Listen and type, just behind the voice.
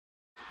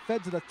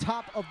fed to the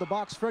top of the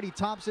box. Freddie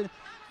Thompson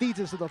feeds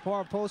us to the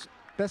far post.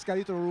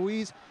 Pescadito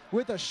Ruiz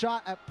with a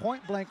shot at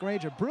point-blank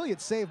range. A brilliant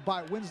save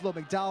by Winslow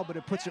McDowell, but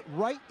it puts it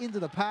right into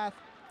the path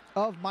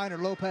of Minor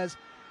Lopez.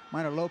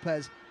 Minor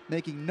Lopez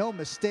making no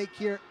mistake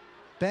here.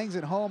 Bangs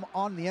it home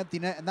on the empty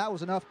net, and that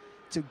was enough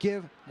to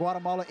give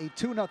Guatemala a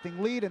 2-0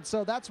 lead. And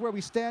so that's where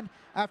we stand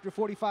after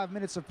 45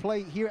 minutes of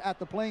play here at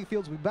the playing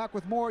fields. We'll be back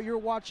with more. You're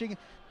watching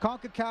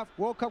CONCACAF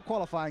World Cup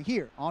qualifying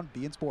here on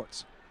beIN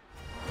Sports.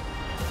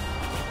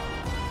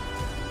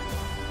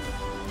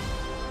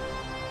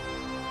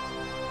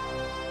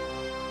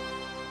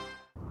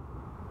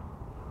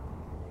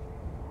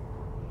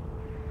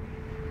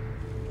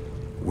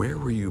 Where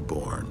were you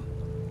born?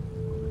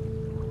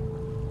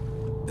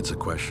 It's a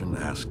question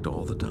asked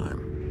all the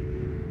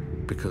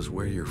time. Because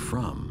where you're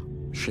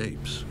from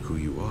shapes who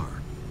you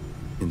are,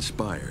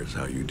 inspires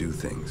how you do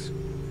things.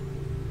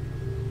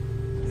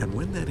 And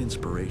when that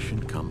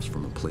inspiration comes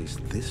from a place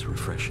this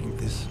refreshing,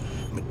 this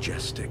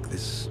majestic,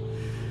 this...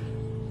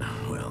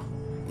 well,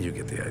 you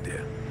get the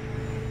idea.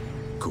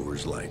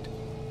 Coors Light,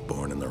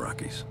 born in the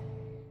Rockies.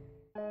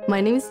 My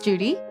name is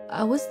Judy.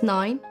 I was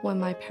 9 when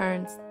my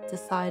parents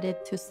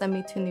decided to send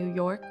me to New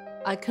York.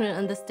 I couldn't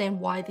understand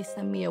why they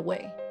sent me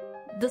away.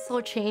 This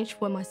all changed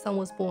when my son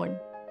was born.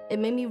 It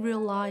made me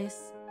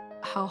realize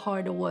how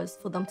hard it was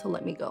for them to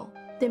let me go.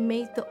 They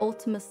made the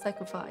ultimate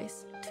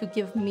sacrifice to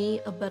give me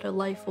a better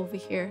life over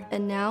here.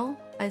 And now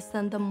I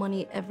send them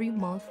money every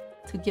month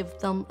to give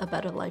them a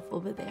better life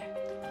over there.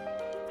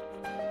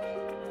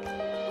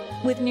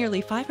 With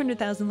nearly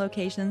 500,000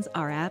 locations,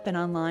 our app and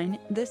online,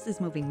 this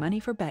is moving money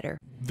for better.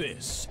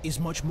 This is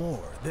much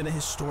more than a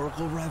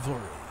historical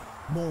rivalry.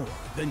 More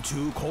than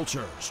two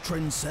cultures,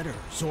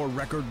 trendsetters, or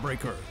record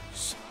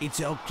breakers. It's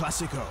El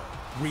Clasico,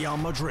 Real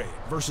Madrid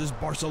versus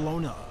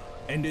Barcelona.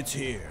 And it's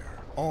here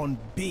on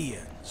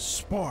beIN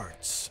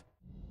Sports.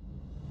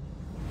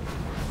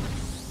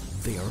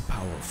 They are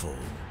powerful.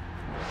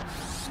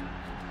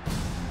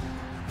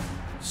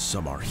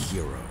 Some are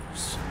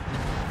heroes.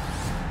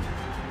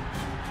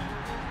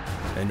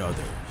 And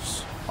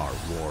others are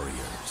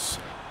warriors.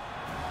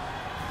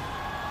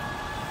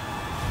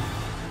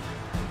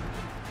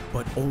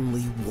 But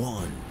only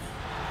one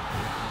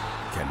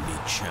can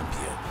be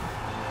champion.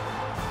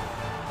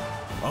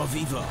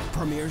 Aviva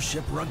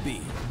Premiership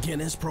Rugby,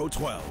 Guinness Pro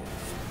 12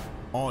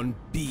 on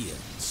beIN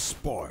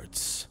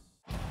Sports.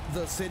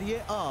 The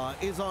Serie A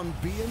is on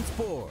beIN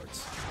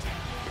Sports.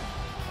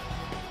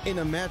 In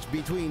a match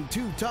between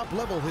two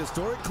top-level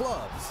historic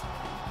clubs,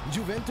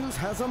 Juventus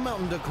has a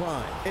mountain to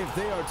climb if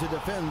they are to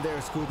defend their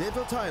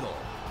Scudetto title.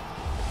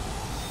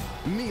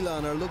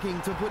 Milan are looking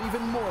to put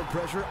even more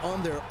pressure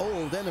on their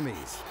old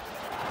enemies.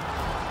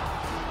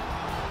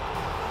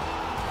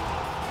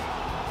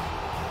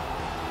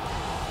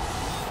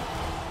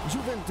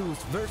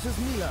 Juventus versus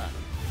Milan,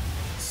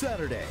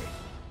 Saturday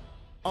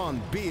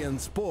on beIN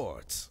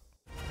Sports.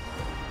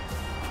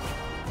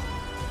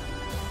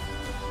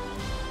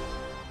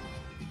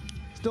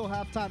 Still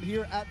halftime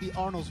here at the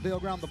Arnoldsville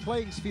Ground, the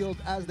playing field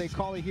as they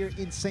call it here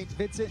in St.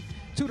 Vincent.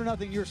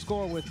 2-0 your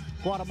score with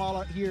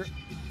Guatemala here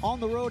on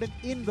the road and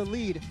in the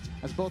lead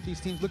as both these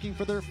teams looking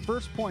for their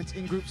first points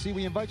in Group C.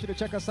 We invite you to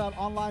check us out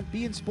online.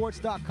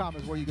 BeInSports.com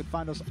is where you can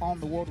find us on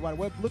the World Wide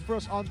Web. Look for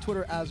us on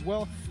Twitter as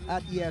well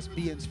at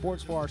ESBN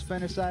Sports for our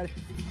Spanish side,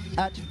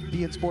 at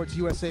beIN Sports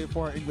USA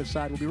for our English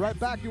side. We'll be right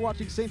back. You're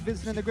watching St.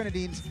 Vincent and the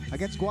Grenadines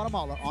against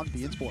Guatemala on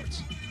beIN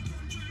Sports.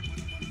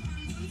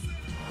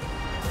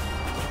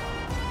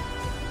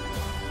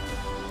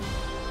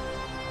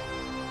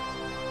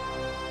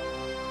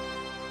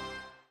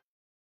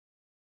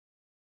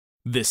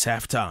 This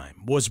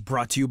halftime was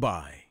brought to you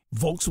by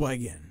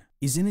Volkswagen.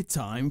 Isn't it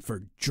time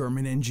for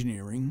German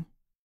engineering?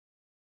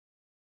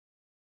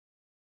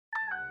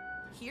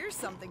 Here's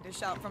something to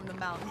shout from the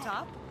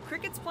mountaintop.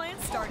 Cricket's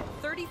plans start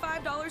at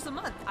 $35 a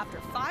month after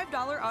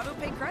 $5 auto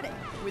pay credit,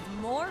 with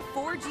more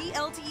 4G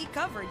LTE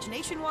coverage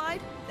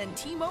nationwide than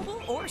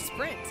T-Mobile or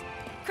Sprint.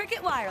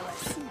 Cricket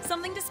Wireless,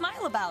 something to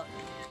smile about.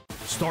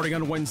 Starting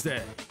on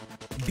Wednesday,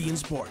 beIN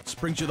Sports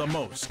brings you the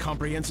most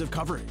comprehensive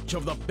coverage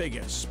of the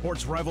biggest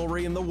sports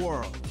rivalry in the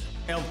world.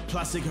 El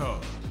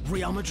Clasico,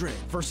 Real Madrid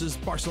versus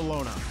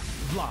Barcelona.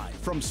 Live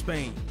from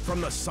Spain,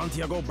 from the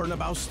Santiago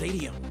Bernabeu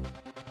Stadium.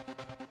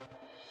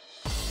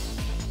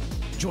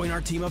 Join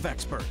our team of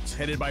experts,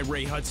 headed by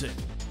Ray Hudson,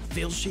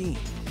 Phil Sheen,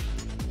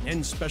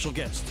 and special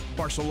guest,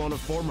 Barcelona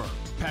former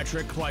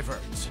Patrick Kluivert.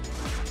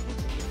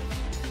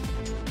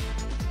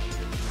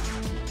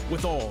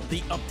 With all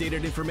the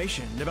updated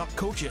information about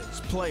coaches,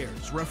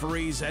 players,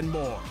 referees, and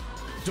more,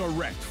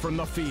 direct from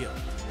the field.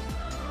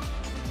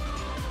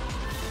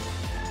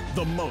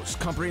 The most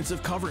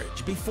comprehensive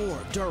coverage before,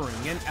 during,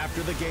 and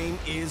after the game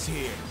is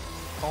here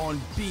on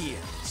beIN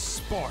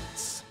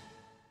Sports.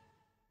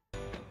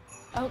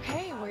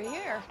 Okay, we're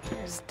here.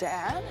 There's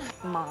Dad,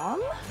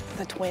 Mom,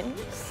 the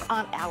twins,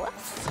 Aunt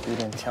Alice. You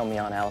didn't tell me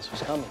Aunt Alice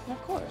was coming.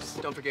 Of course.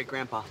 Don't forget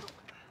Grandpa.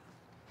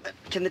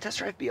 Can the test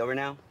drive be over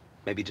now?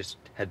 Maybe just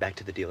head back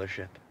to the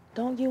dealership.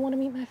 Don't you want to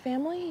meet my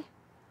family?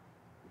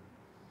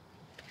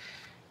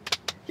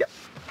 Yep.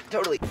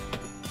 totally.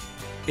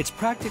 It's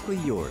practically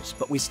yours,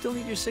 but we still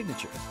need your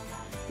signature.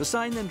 The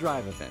Sign Then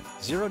Drive event.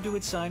 0 due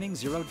signing,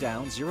 0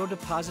 down, 0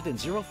 deposit, and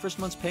 0 first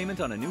month's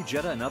payment on a new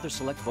Jetta and other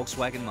select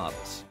Volkswagen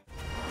models.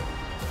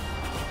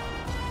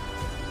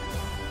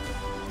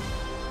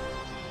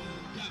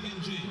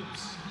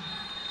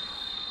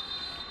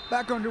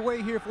 Back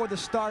underway here for the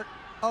start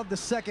of the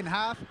second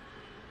half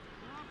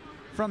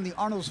from the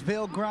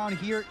Arnoldsville ground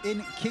here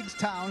in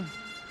Kingstown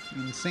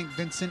in St.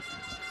 Vincent.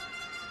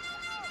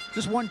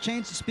 Just one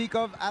change to speak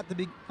of at the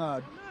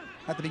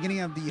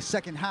beginning of the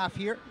second half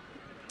here.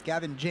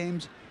 Gavin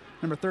James,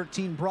 number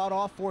 13, brought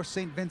off for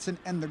St. Vincent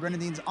and the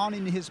Grenadines. On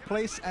in his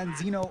place, and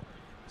Zeno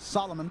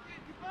Solomon.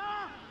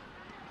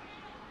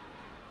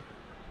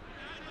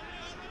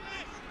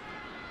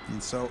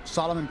 And so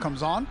Solomon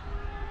comes on,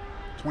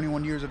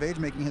 21 years of age,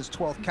 making his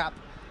 12th cap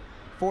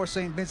for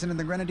St. Vincent and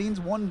the Grenadines.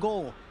 1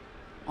 goal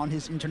on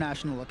his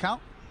international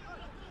account.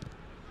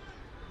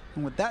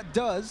 And what that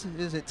does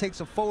is it takes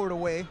a forward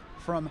away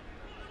from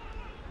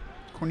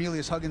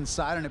Cornelius Huggins'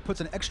 side, and it puts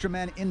an extra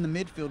man in the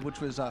midfield, which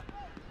was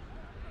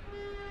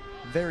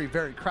very,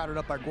 very crowded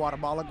up by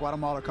Guatemala.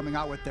 Guatemala coming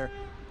out with their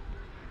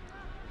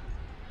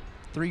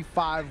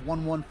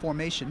 3-5-1-1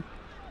 formation.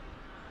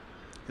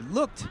 It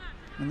looked,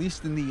 at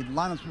least in the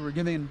lineups we were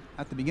given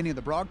at the beginning of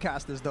the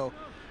broadcast, as though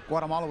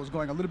Guatemala was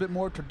going a little bit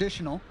more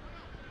traditional.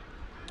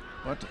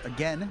 But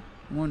again,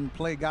 when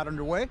play got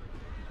underway,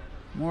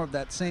 more of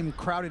that same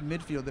crowded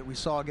midfield that we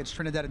saw against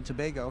Trinidad and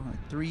Tobago,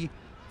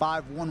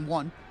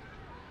 3-5-1-1.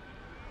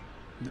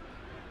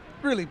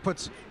 Really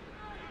puts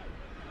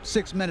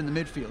 6 men in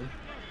the midfield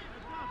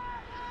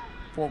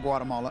for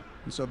Guatemala.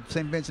 And so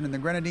St. Vincent and the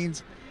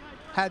Grenadines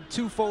had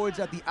 2 forwards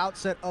at the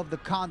outset of the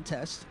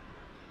contest.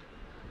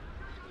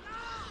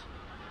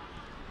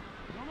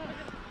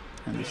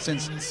 And they've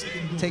since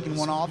taken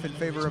one off in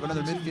favor of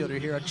another midfielder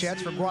here. A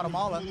chance for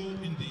Guatemala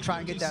to try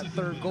and get that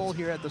 3rd goal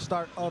here at the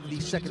start of the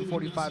second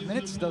 45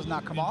 minutes. Does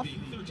not come off.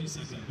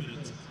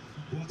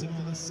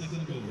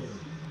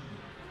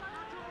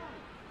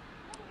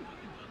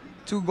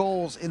 2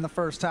 goals in the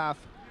first half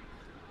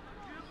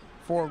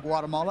for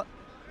Guatemala.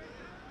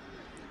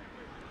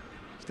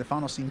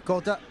 Stefano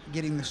Cincota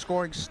getting the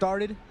scoring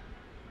started.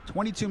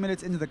 22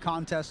 minutes into the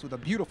contest with a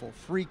beautiful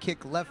free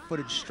kick,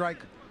 left-footed strike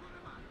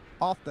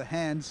off the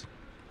hands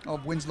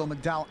of Winslow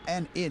McDowell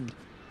and in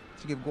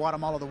to give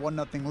Guatemala the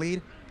 1-0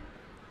 lead.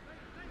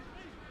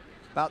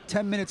 About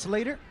 10 minutes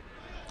later,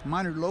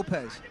 Minor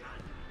Lopez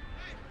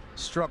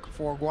struck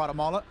for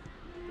Guatemala.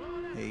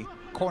 A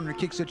corner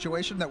kick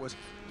situation that was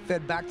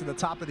fed back to the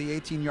top of the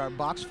 18-yard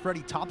box.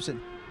 Freddie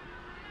Thompson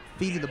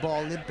feeding the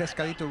ball in.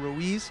 Pescadito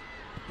Ruiz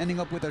ending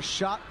up with a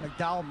shot.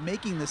 McDowell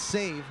making the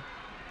save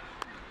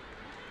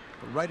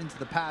right into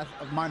the path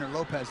of Minor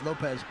Lopez.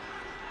 Lopez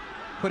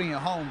putting it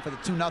home for the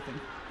 2-0,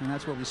 and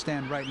that's where we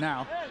stand right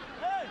now.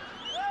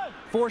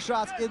 4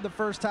 shots in the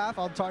first half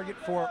on target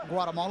for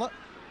Guatemala.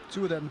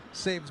 2 of them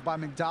saves by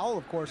McDowell.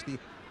 Of course, the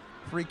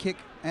free kick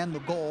and the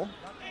goal.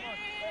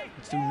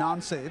 It's 2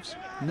 non-saves.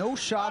 No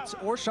shots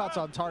or shots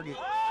on target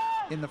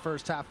in the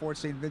first half for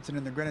St. Vincent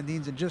and the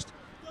Grenadines, and just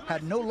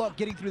had no luck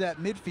getting through that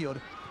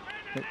midfield.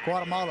 But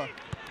Guatemala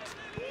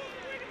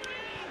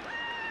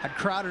had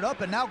crowded up,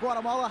 and now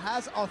Guatemala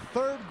has a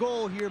 3rd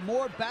goal here.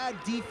 More bad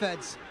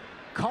defense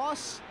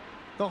costs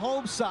the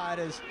home side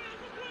as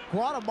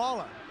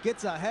Guatemala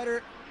gets a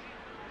header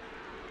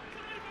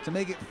to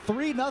make it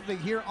 3-0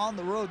 here on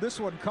the road. This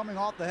one coming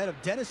off the head of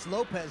Dennis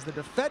Lopez, the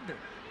defender.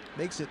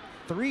 Makes it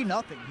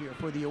 3-0 here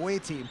for the away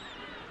team.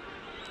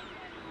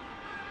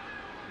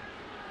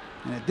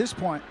 And at this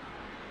point,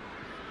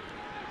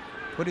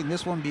 putting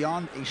this one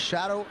beyond a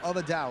shadow of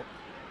a doubt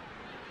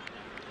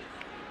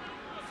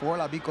for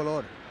La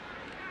Bicolor.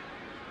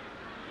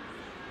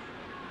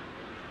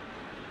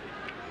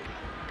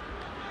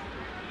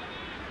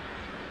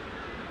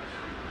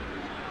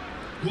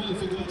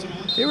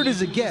 Here it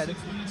is again.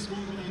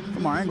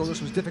 From our angle,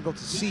 this was difficult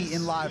to see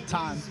in live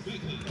time.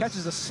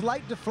 Catches a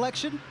slight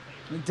deflection.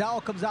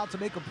 McDowell comes out to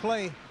make a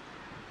play.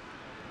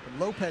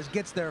 But Lopez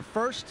gets there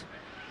first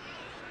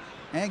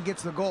and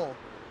gets the goal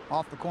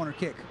off the corner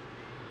kick.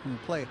 And the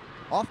play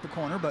off the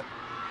corner, but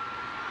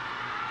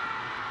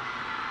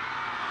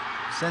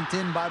sent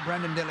in by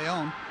Brendan De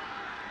Leon.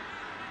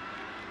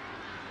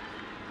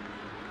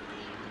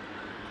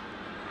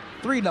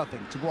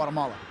 3-0 to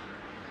Guatemala.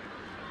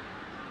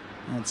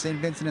 And St.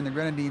 Vincent and the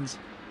Grenadines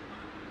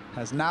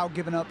has now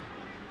given up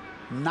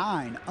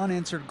 9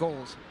 unanswered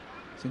goals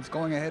since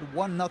going ahead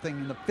 1-0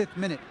 in the 5th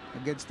minute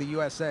against the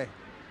USA.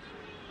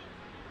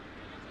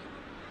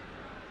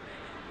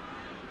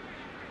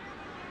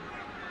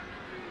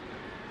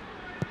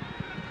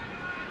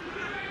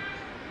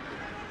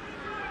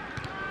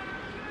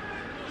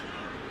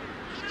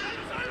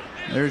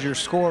 There's your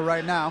score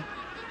right now.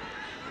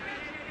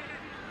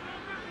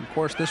 Of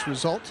course, this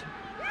result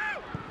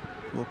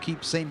will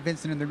keep St.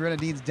 Vincent and the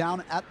Grenadines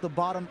down at the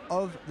bottom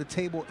of the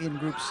table in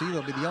Group C.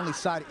 They'll be the only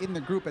side in the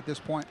group at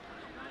this point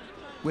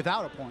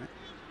without a point.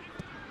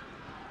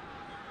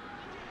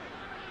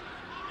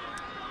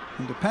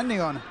 And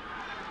depending on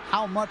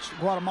how much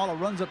Guatemala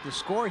runs up the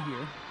score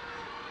here,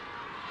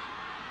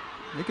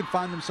 they could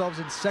find themselves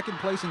in second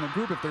place in the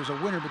group if there's a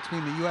winner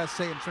between the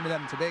USA and Trinidad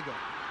and Tobago.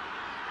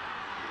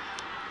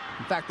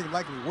 In fact, they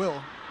likely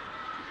will.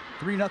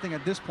 3-0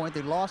 at this point.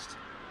 They lost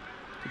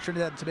to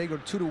Trinidad and Tobago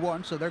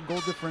 2-1, so their goal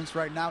difference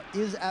right now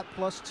is at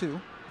 +2.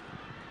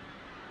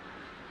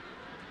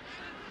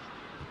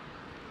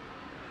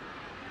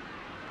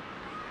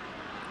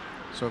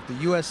 So if the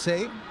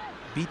USA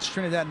beats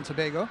Trinidad and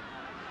Tobago,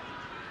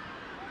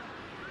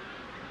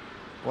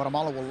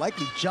 Guatemala will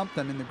likely jump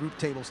them in the group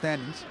table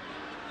standings.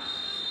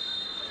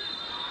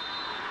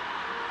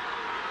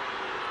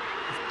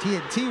 If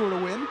TNT were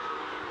to win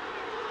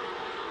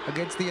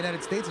against the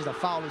United States, as a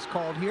foul is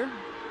called here.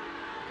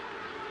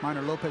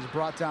 Minor Lopez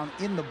brought down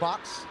in the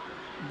box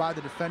by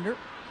the defender,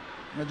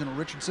 Reginald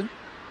Richardson.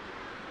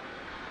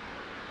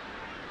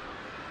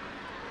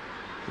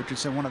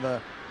 Richardson, one of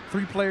the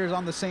 3 players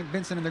on the St.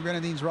 Vincent and the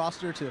Grenadines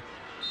roster to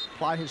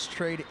ply his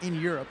trade in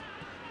Europe.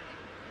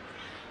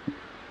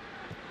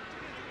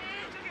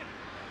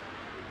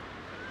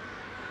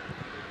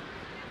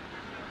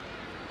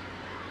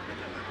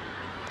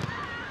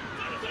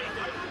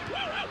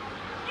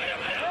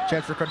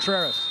 Chance for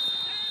Contreras.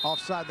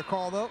 Offside the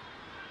call, though.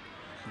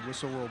 The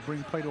whistle will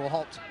bring play to a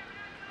halt.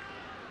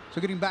 So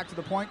getting back to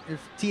the point,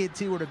 if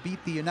TNT were to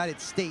beat the United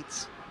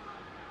States,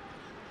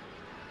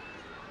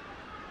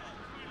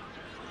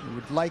 it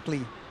would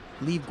likely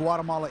leave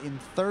Guatemala in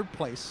 3rd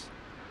place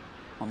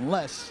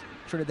unless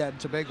Trinidad and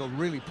Tobago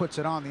really puts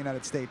it on the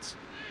United States.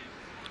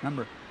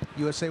 Remember,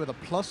 USA with a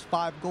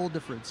 +5 goal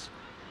difference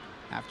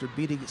after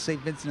beating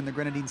St. Vincent and the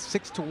Grenadines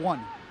 6-1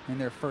 in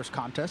their first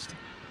contest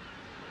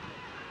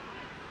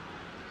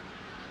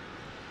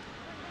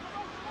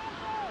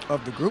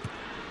of the group.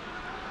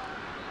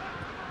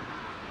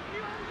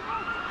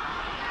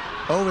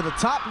 Over the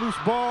top, loose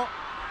ball.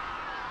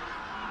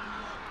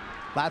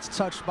 That's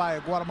touched by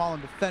a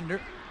Guatemalan defender.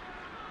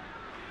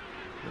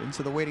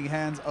 Into the waiting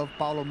hands of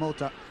Paulo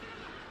Mota.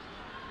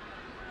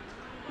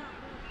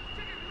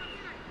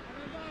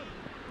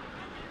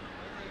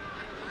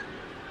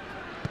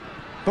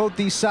 Both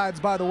these sides,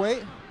 by the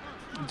way,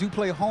 do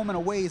play home and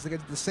away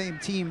against the same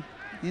team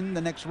in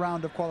the next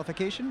round of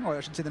qualification, or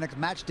I should say the next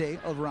match day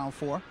of round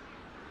 4.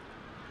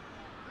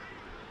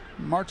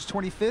 March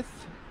 25th,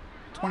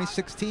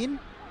 2016.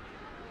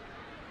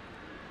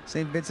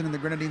 St. Vincent and the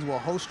Grenadines will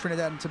host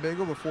Trinidad and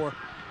Tobago before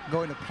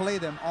going to play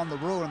them on the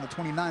road on the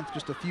 29th,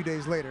 just a few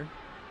days later.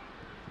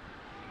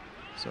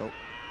 So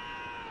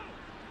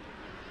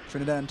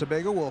Trinidad and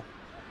Tobago will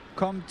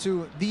come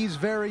to these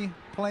very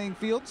playing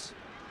fields.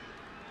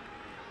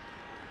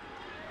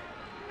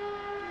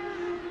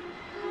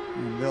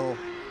 And they'll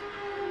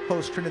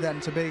host Trinidad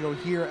and Tobago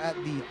here at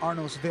the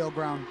Arnos Vale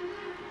Ground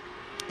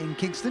in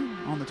Kingston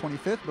on the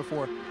 25th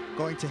before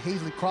going to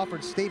Hazley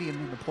Crawford Stadium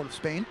in the Port of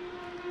Spain.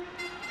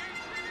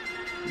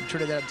 And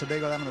Trinidad and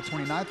Tobago that on the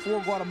 29th. For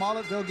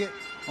Guatemala, they'll get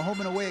a home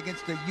and away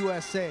against the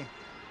USA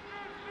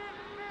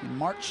in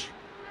March.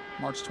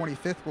 March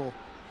 25th, we'll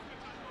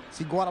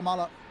see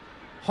Guatemala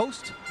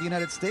host the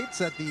United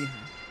States at the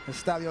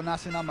Estadio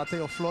Nacional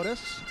Mateo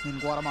Flores in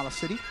Guatemala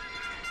City.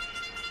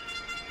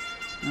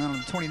 And on the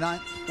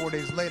 29th, 4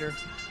 days later,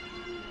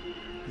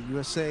 the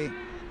USA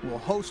will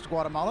host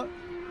Guatemala.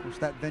 Of course,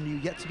 that venue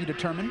yet to be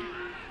determined.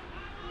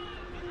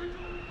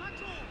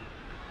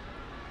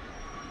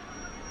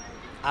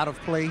 Out of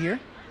play here.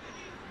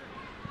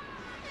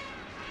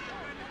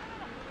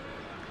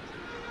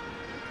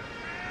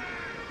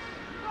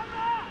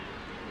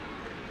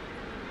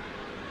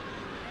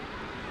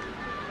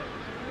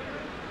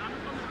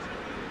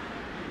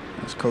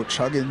 As Coach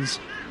Huggins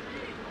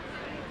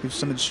gives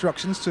some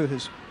instructions to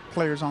his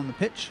players on the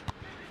pitch.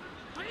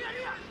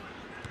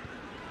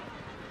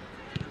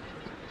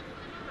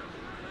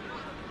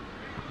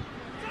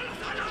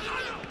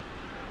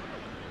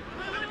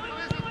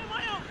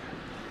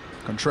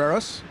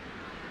 Contreras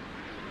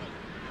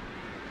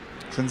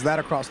sends that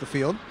across the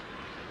field.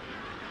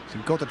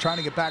 Sincota trying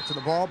to get back to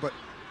the ball, but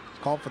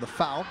it's called for the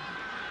foul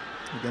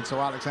against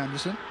Alex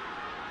Anderson.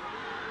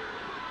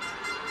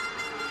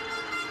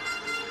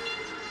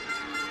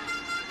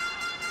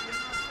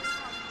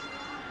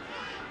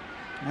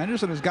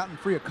 Anderson has gotten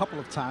free a couple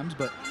of times,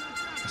 but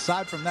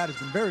aside from that, has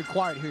been very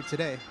quiet here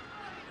today.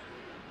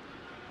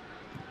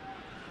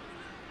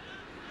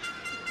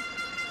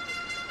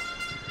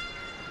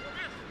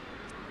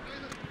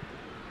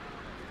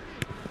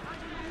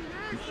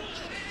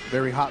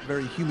 Very hot,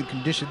 very humid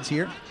conditions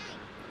here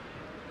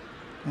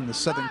in the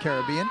Southern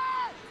Caribbean.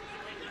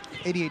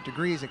 88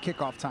 degrees at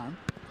kickoff time.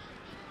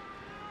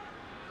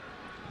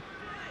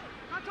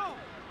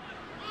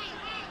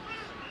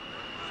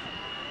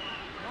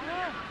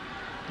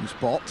 Loose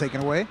ball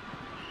taken away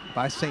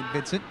by St.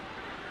 Vincent.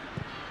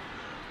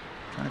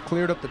 Trying to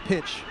clear it up the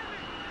pitch.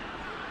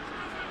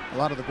 A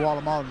lot of the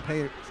Guatemalan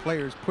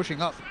players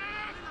pushing up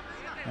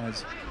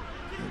as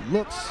it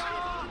looks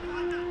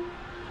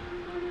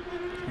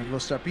like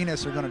Los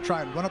Sarpines are going to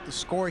try and run up the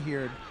score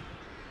here and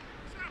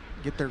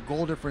get their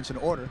goal difference in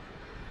order.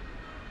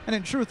 And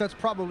in truth, that's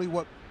probably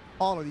what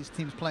all of these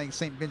teams playing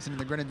St. Vincent and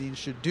the Grenadines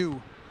should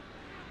do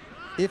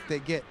if they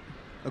get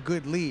a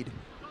good lead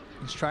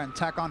is try and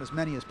tack on as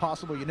many as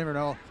possible. You never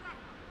know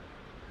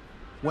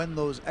when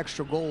those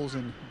extra goals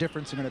and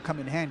difference are going to come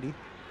in handy.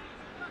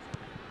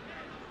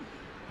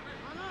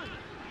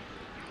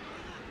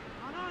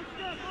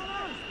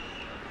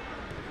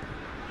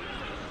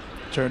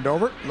 Turned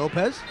over,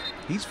 Lopez,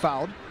 he's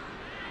fouled.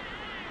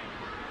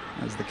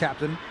 As the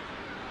captain,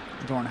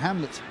 Dorn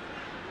Hamlet,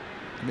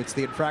 commits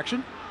the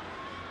infraction.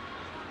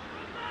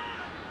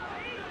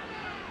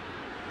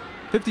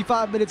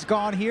 55 minutes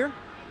gone here.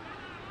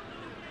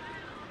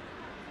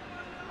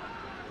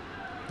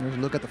 There's a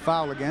look at the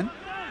foul again.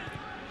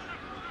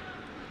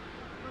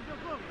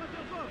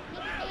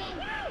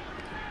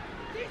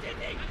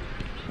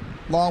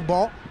 Long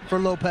ball for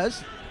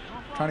Lopez.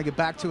 Trying to get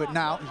back to it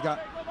now. He's got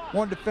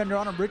one defender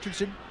on him,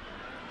 Richardson.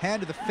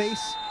 Hand to the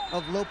face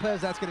of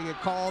Lopez. That's going to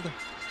get called.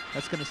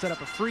 That's going to set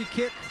up a free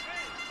kick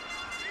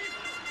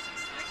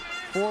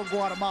for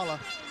Guatemala.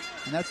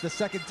 And that's the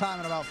second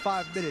time in about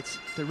 5 minutes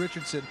that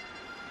Richardson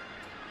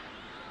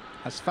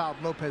has fouled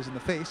Lopez in the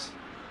face.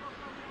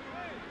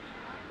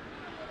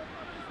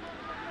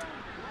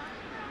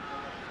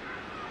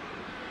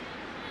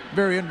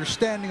 Very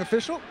understanding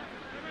official,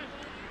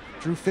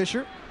 Drew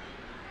Fisher.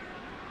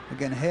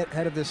 Again,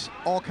 head of this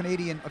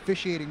all-Canadian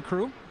officiating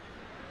crew.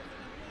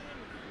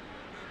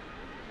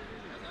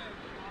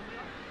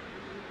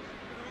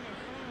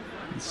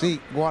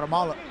 See,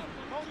 Guatemala,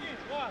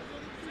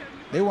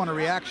 they want a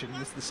reaction.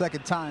 This is the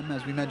second time,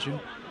 as we mentioned,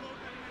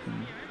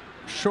 in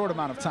a short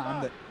amount of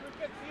time that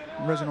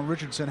Reginald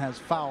Richardson has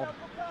fouled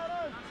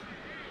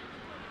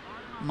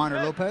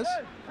Minor Lopez.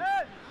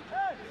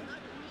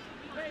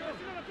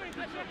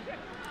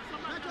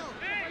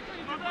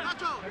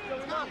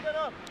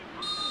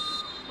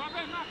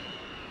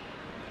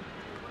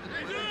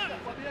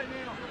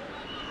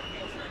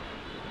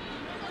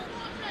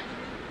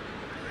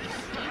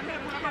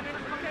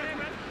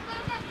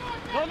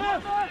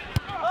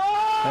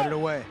 Headed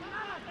away.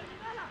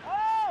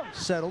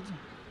 Settled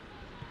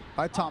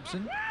by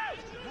Thompson.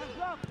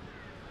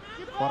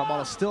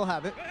 Guatemala still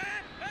have it.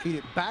 Feed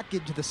it back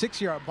into the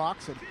 6-yard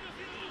box, and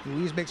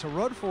Luis makes a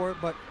run for it,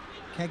 but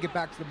can't get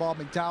back to the ball.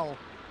 McDowell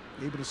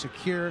able to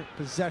secure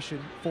possession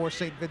for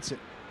St. Vincent.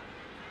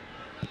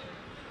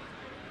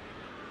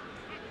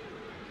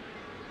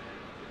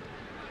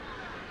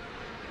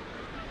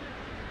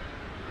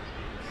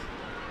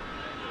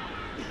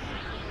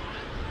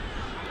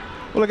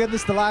 Well, again,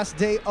 this is the last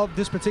day of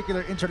this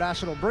particular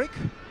international break.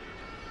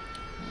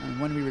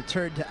 And when we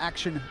return to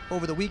action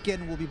over the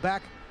weekend, we'll be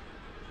back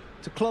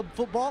to club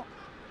football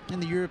in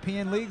the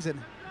European leagues.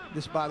 And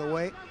this, by the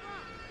way,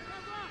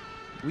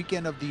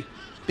 weekend of the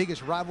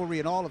biggest rivalry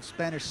in all of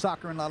Spanish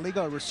soccer in La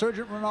Liga. A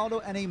resurgent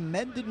Ronaldo and a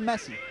mended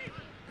Messi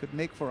could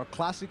make for a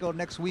Clásico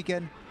next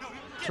weekend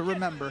to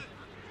remember.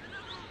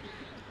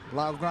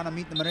 Blaugrana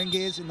meet the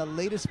Merengues in the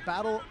latest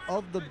battle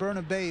of the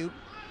Bernabeu.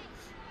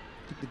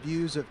 Took the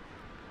views of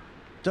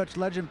Dutch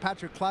legend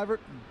Patrick Kluivert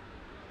and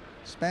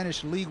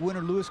Spanish league winner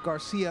Luis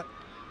Garcia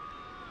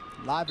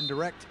live and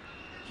direct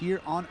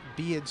here on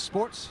beIN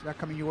Sports. That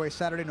coming your way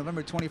Saturday,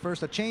 November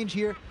 21st. A change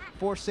here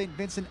for St.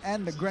 Vincent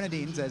and the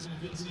Grenadines as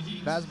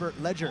Vasbert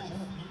Ledger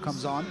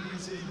comes on.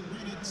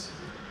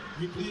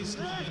 Replaced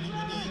by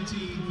number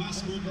 19,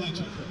 Vasbert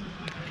Ledger.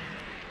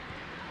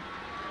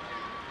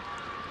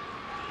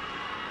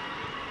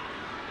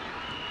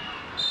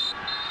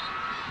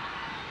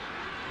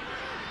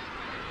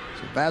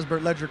 So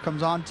Vasbert Ledger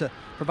comes on to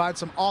provide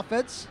some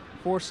offense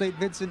for St.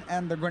 Vincent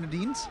and the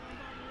Grenadines.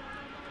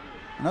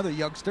 Another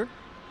youngster,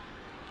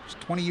 just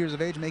 20 years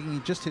of age,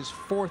 making just his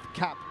 4th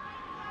cap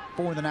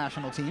for the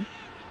national team.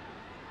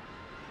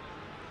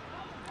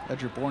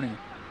 Ledger born in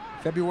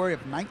February of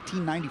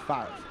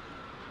 1995.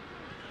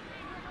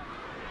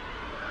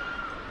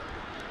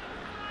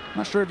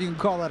 Not sure if you can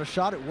call that a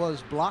shot. It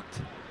was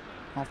blocked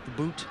off the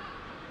boot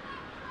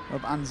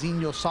of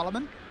Anzinho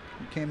Solomon,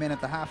 who came in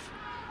at the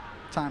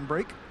half-time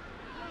break.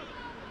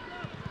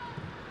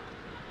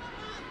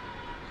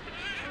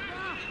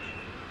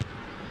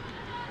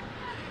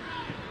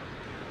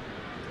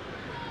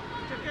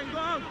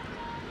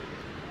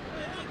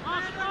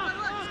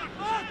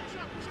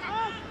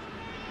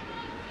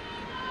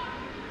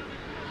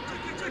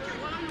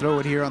 Throw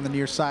it here on the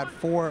near side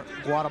for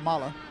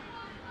Guatemala.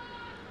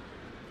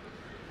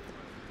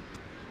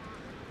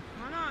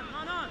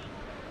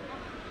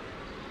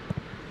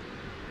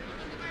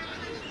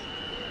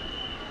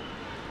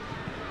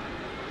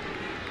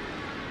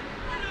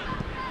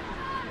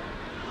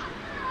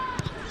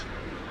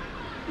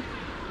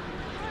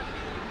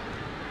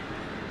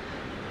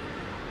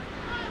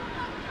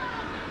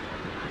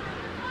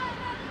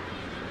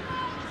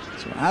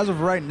 So as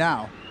of right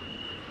now,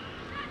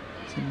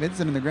 St.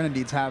 Vincent and the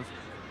Grenadines have,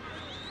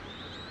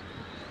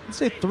 let's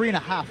say,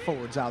 3.5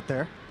 forwards out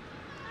there.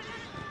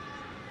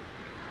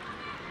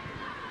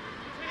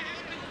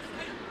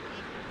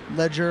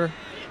 Ledger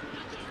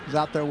is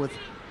out there with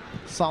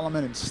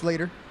Solomon and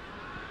Slater.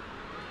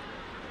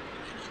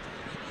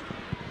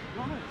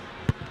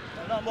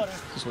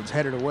 This one's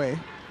headed away.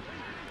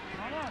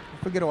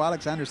 Don't forget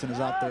Alex Anderson is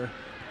out there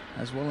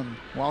as well, and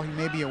while he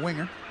may be a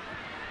winger,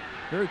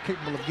 very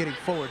capable of getting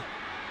forward.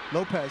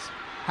 Lopez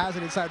has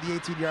it inside the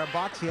 18-yard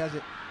box. He has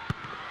it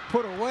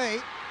put away.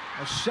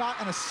 A shot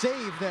and a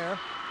save there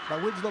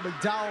by Winslow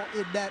McDowell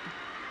in net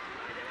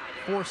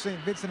for St.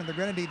 Vincent and the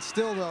Grenadines.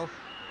 Still, though,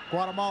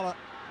 Guatemala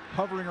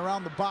hovering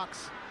around the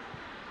box.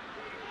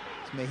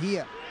 It's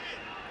Mejia.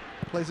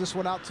 Plays this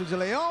one out to De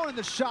Leon, and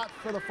the shot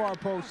for the far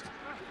post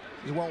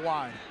is well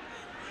wide.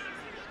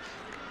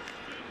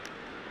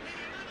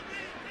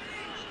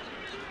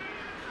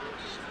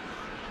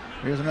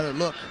 Here's another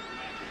look.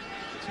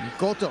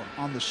 Goto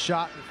on the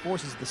shot, it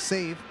forces the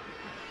save.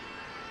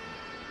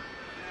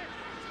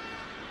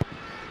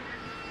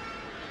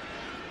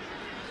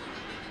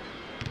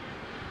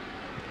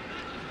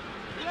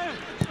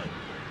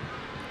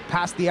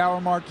 Past the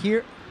hour mark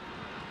here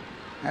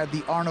at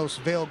the Arnos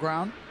Vale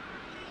ground.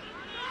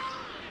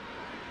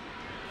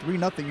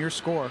 3-0 your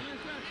score.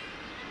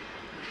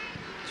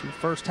 2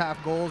 first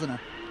half goals and a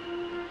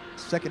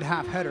second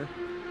half header.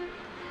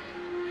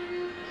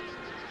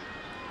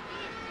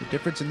 The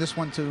difference in this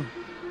one to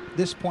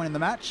this point in the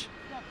match.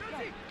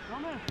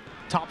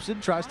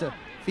 Thompson tries to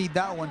feed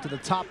that one to the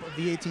top of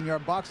the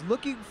 18-yard box,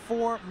 looking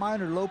for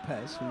Minor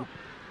Lopez, who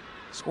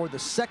scored the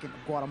second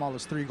of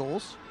Guatemala's 3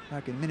 goals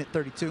back in minute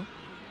 32.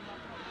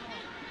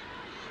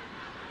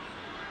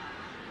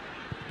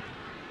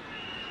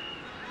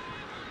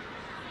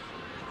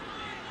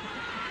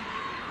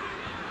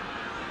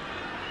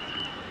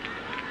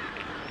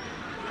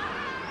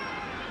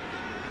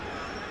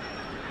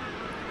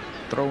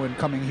 Throw in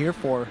coming here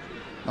for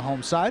the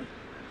home side.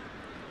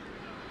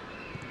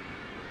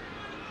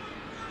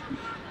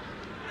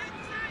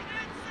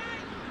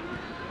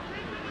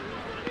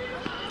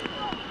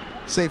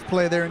 Safe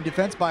play there in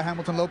defense by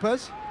Hamilton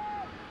Lopez.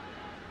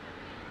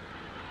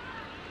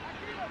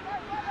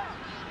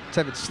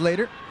 Tevin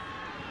Slater.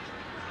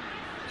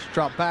 Let's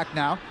drop back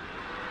now.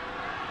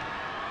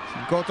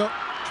 Goto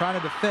trying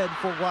to defend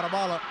for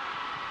Guatemala.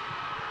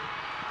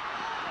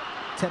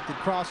 Attempted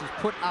cross is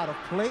put out of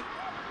play.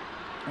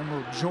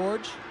 Emerald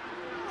George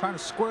trying to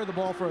square the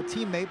ball for a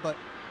teammate, but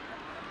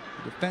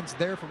the defense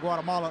there for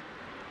Guatemala.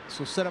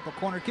 So set up a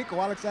corner kick.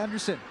 Alex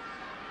Anderson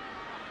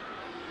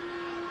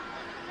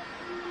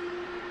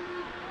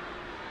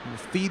will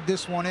feed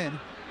this one in.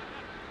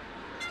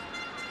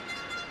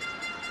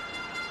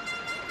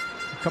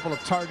 A couple of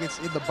targets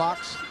in the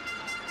box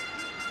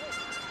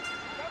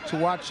to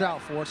watch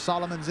out for.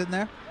 Solomon's in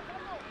there.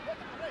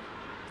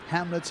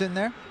 Hamlet's in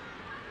there.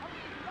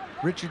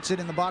 Richardson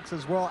in the box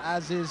as well,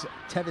 as is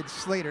Tevin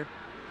Slater.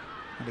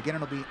 And again,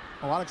 it'll be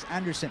Alex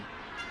Anderson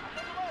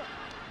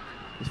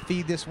to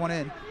feed this one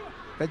in.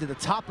 Fed to the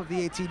top of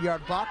the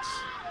 18-yard box.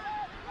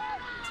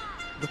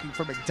 Looking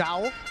for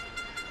McDowell.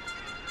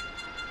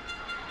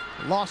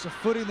 Loss of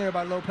footing there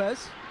by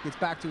Lopez. Gets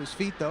back to his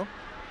feet, though.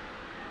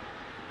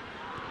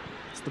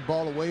 It's the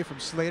ball away from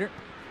Slater.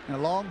 And a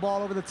long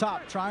ball over the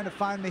top, trying to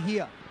find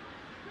Mejia.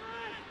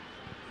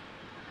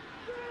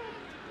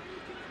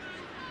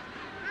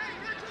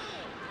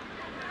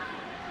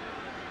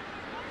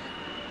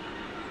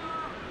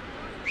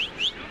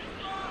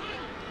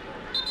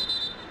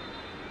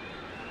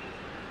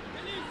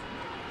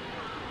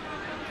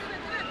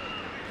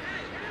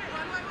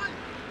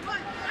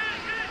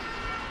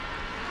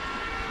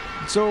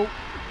 So,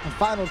 a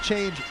final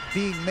change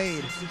being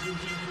made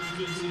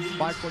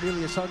by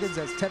Cornelius Huggins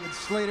as Tevin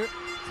Slater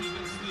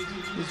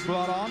is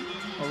brought on,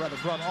 or rather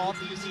brought off.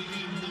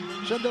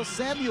 Shendel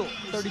Samuel,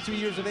 32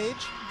 years of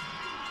age,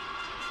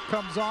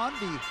 comes on,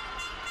 the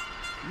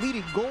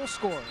leading goal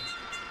scorer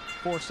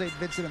for St.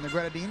 Vincent and the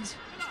Grenadines.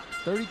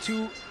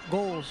 32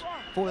 goals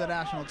for the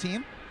national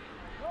team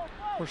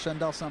for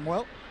Shendel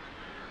Samuel.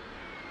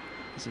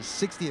 This is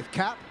 60th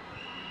cap.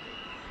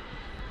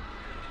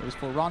 It was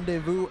for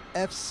Rendezvous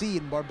FC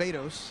in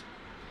Barbados.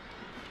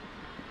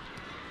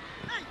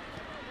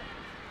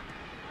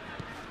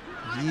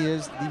 He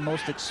is the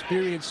most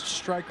experienced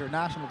striker,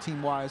 national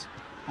team-wise,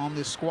 on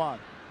this squad.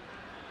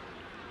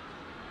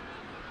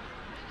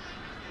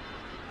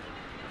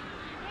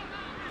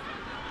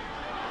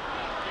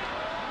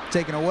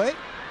 Taken away.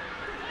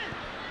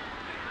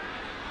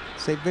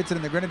 St. Vincent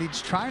and the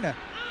Grenadines trying to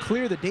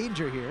clear the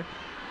danger here.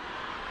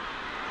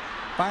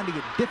 Finding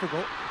it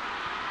difficult.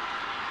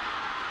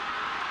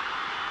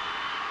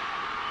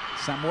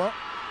 Samuel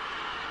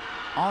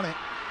on it.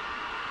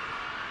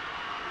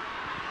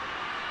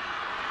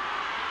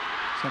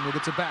 Samuel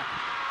gets it back.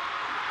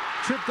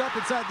 Tripped up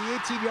inside the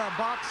 18-yard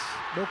box.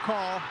 No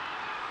call.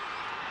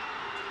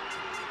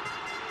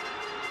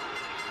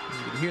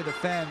 You can hear the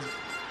fans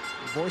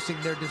voicing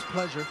their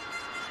displeasure.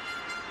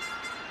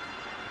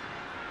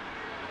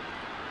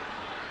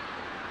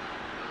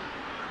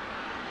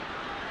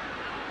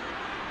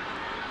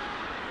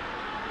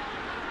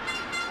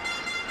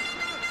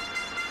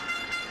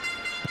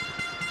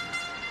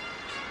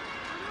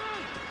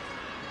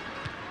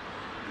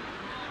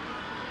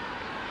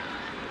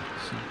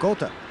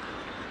 Gota.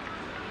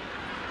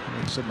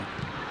 Some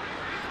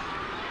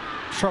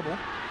trouble.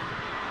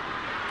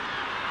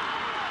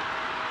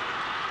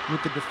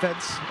 with the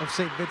defense of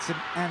St. Vincent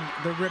and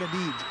the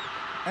Grenadines.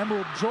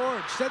 Emerald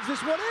George sends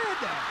this one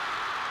in.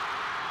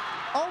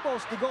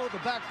 Almost to go at the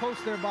back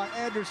post there by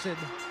Anderson.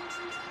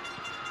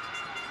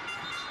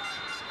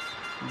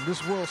 And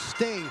this will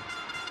stay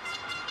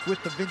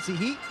with the Vincy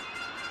Heat.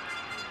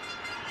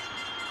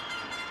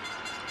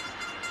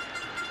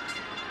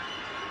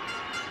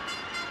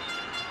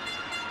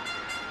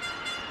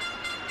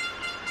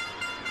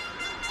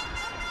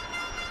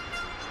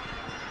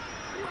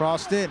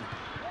 Crossed in.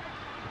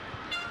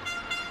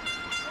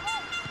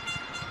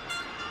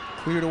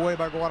 Cleared away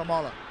by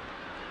Guatemala.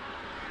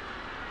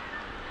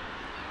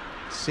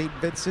 St.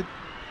 Vincent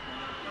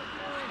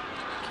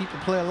keep the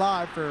play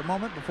alive for a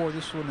moment before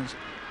this one is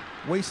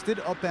wasted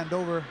up and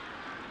over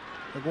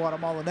the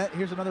Guatemala net.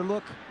 Here's another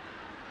look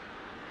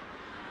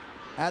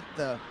at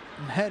the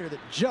header that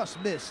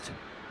just missed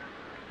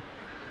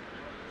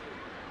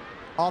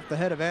off the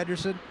head of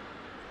Anderson.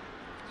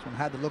 This one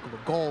had the look of a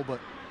goal, but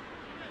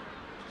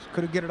just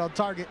couldn't get it on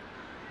target.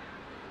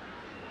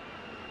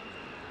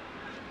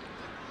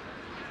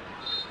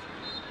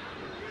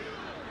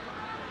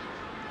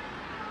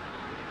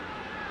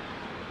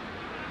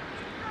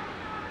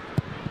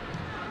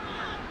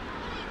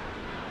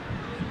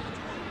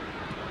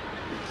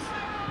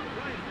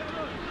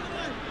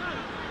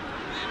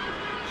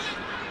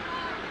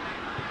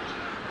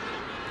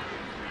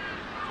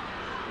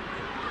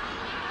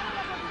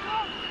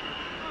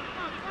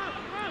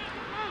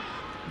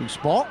 Loose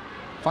ball,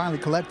 finally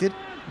collected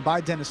by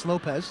Dennis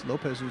Lopez.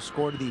 Lopez, who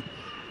scored the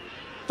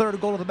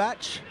third goal of the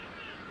match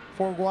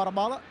for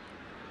Guatemala.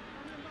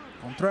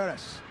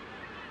 Contreras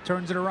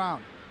turns it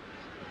around.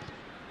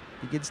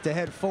 Begins to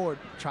head forward,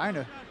 trying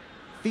to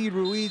feed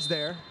Ruiz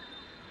there.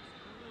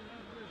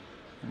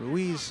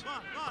 Ruiz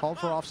called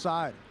for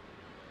offside.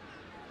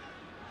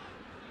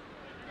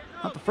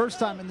 Not the first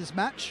time in this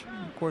match.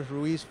 Of course,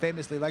 Ruiz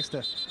famously likes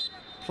to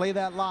play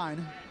that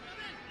line.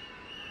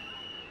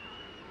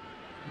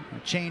 A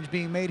change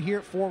being made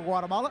here for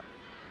Guatemala.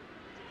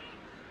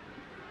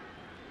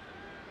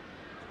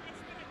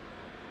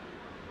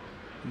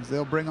 As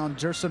they'll bring on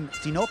Gerson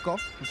Tinoco,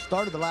 who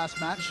started the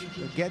last match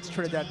against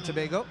Trinidad and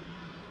Tobago.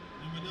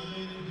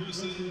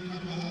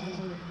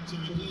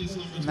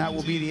 And that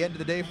will be the end of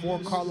the day for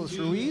Carlos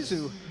Ruiz,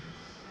 who has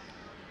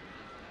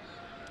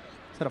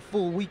had a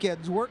full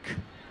weekend's work.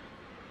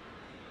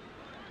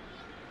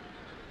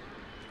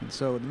 And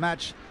so the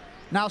match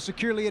now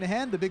securely in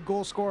hand. The big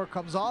goal scorer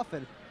comes off,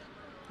 and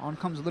on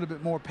comes a little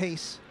bit more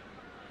pace.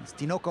 As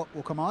Tinoco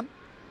will come on.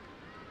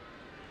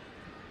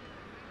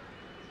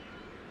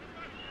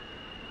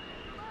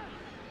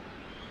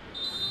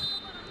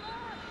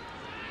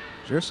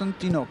 Gerson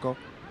Tinoco.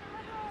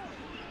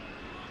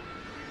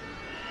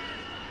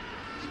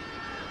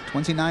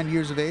 29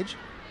 years of age.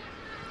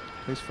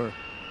 Plays for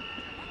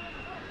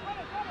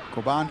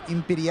Coban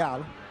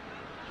Imperial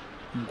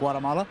in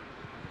Guatemala.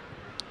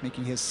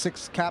 Making his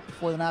 6th cap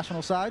for the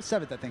national side.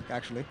 7th, I think,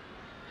 actually.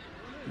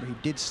 He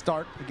did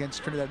start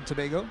against Trinidad and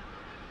Tobago.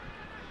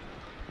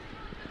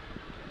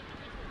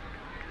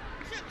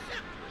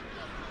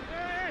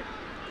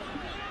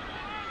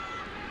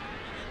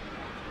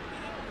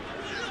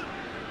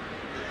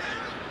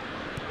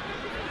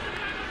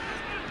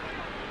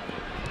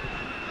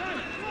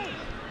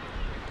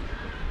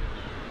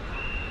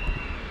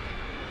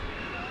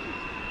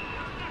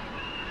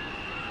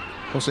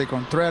 Jose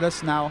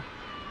Contreras now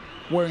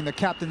wearing the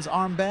captain's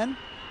armband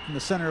in the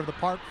center of the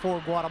park for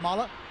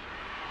Guatemala.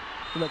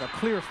 Like a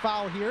clear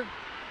foul here.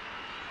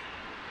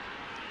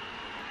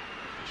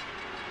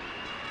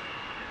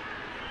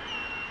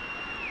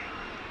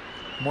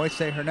 Moise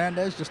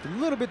Hernandez just a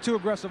little bit too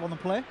aggressive on the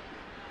play.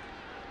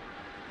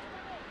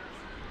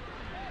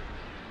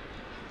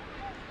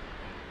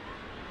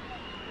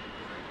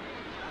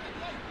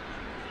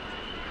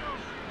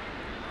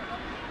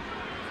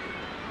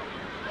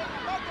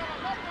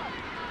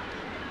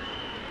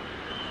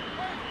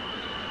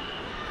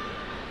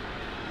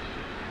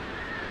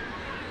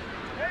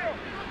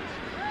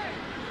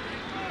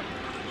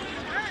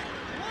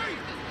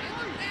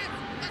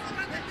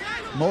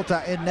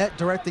 Mota in net,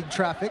 directing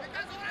traffic.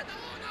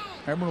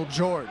 Emerald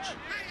George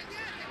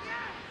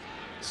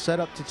set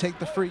up to take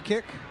the free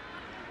kick.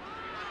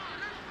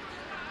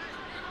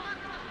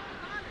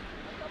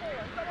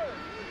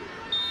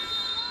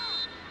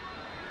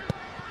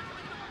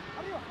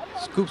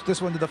 Scoops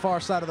this one to the far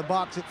side of the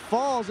box. It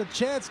falls, a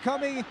chance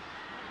coming. He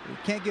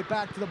can't get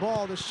back to the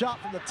ball. The shot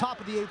from the top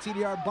of the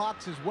 18-yard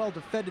box is well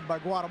defended by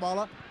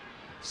Guatemala.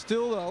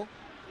 Still though,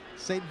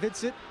 St.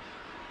 Vincent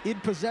in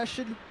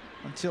possession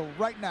until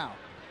right now.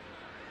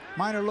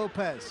 Minor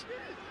Lopez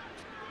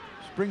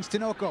brings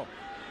Tinoco.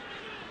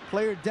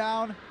 Player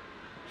down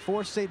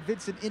for St.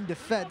 Vincent in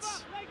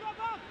defense.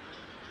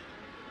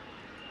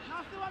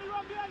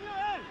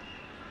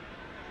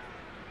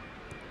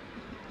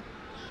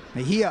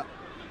 Mejia.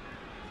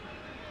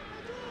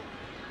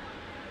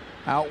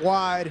 Out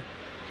wide.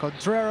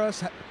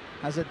 Contreras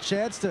has a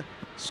chance to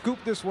scoop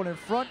this one in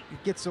front.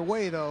 It gets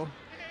away though.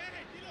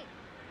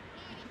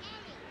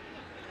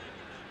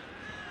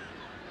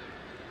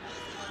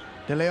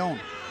 De Leon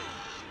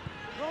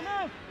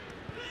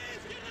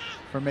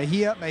For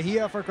Mejia.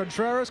 Mejia for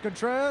Contreras.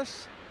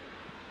 Contreras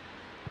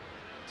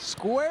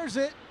squares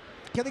it.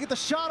 Can they get the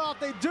shot off?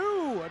 They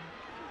do.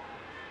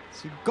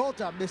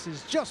 Sigolta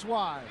misses just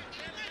wide.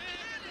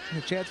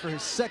 A chance for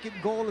his second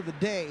goal of the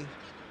day.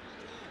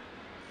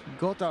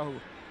 Sigolta, who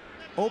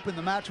opened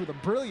the match with a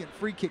brilliant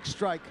free kick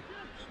strike.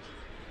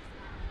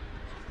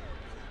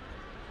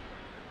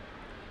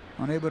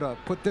 Unable to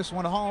put this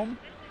one home.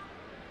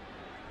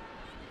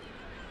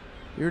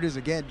 Here it is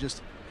again,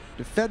 just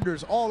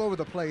defenders all over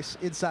the place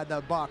inside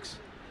that box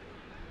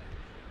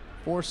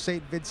for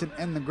St. Vincent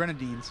and the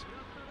Grenadines.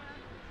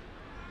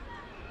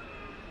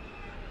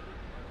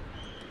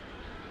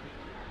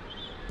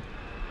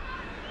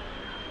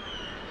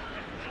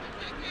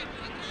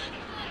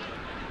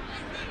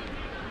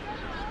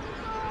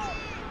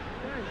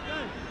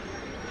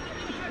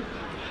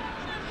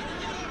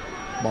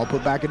 Ball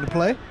put back into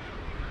play.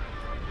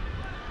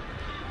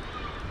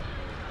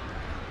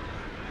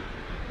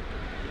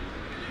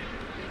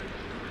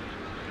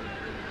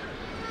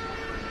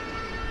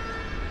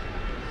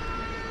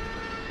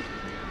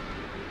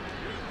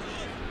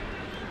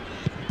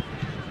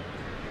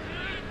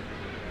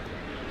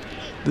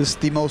 This is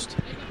the most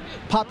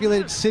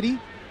populated city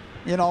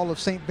in all of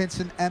St.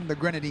 Vincent and the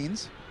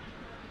Grenadines,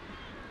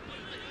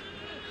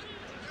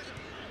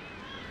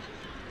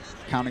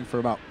 accounting for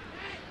about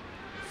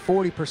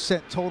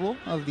 40% total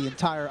of the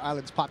entire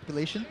island's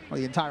population, or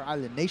the entire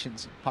island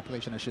nation's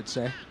population, I should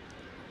say.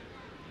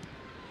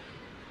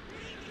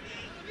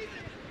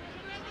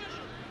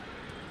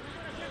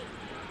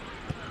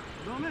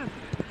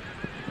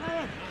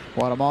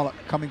 Guatemala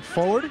coming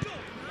forward.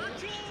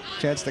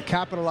 Chance to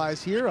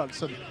capitalize here on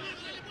some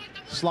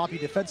sloppy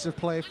defensive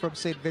play from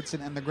St.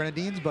 Vincent and the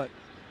Grenadines, but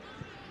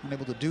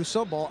unable to do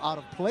so. Ball out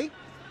of play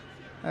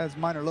as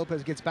Minor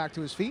Lopez gets back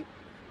to his feet.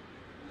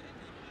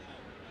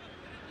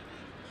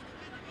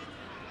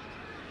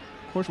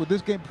 Of course, with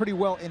this game pretty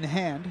well in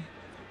hand,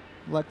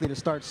 likely to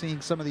start seeing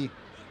some of the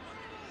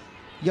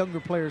younger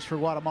players for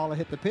Guatemala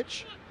hit the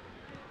pitch.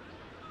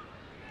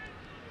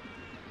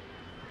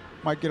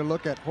 Might get a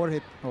look at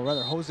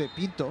Jose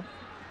Pinto,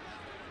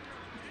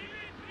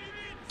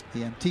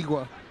 the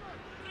Antigua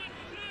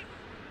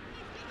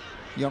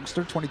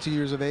youngster, 22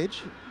 years of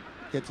age.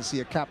 Get to see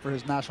a cap for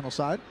his national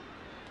side.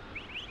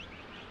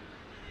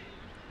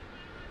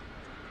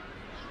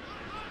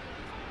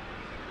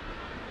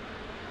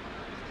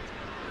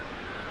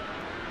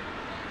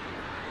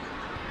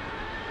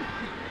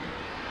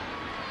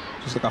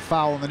 Just like a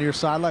foul on the near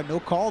sideline. No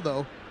call,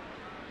 though.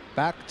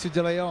 Back to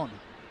De Leon.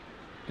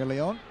 De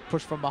Leon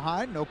pushed from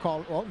behind. No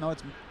call. Oh, no,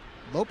 it's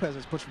Lopez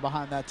that's pushed from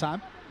behind that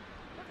time.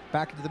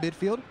 Back into the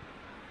midfield.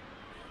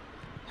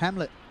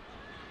 Hamlet.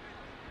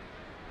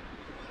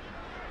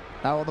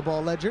 Now on the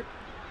ball, Ledger.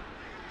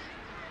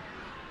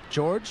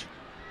 George.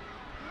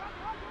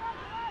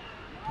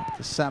 Back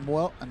to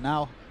Samuel, and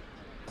now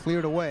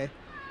cleared away.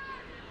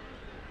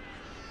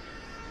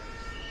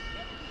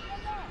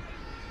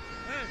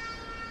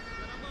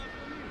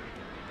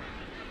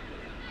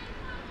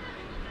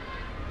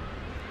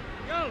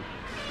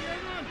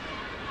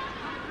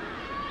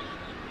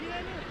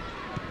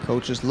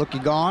 Coach is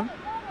looking on.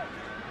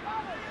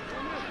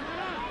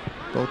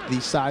 Both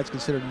these sides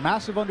considered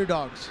massive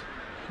underdogs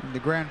in the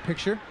grand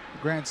picture,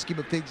 the grand scheme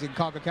of things in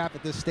CONCACAF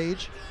at this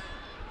stage.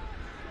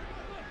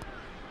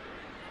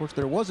 Of course,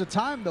 there was a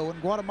time, though, when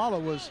Guatemala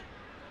was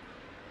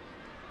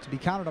to be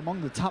counted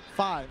among the top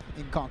 5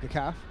 in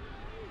CONCACAF.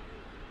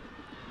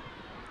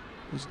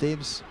 Those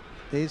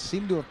days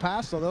seem to have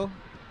passed, although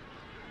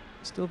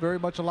still very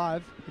much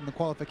alive in the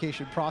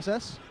qualification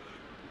process.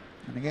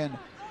 And again,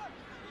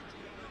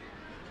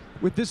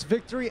 with this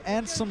victory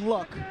and some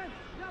luck,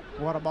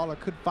 Guatemala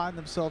could find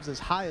themselves as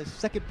high as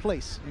second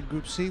place in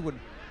Group C when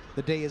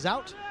the day is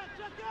out.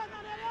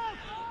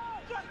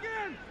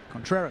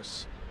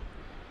 Contreras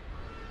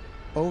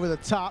over the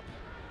top,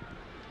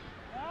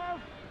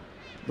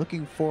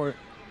 looking for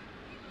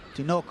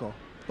Tinoco,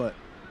 but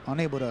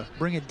unable to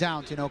bring it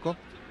down. Tinoco.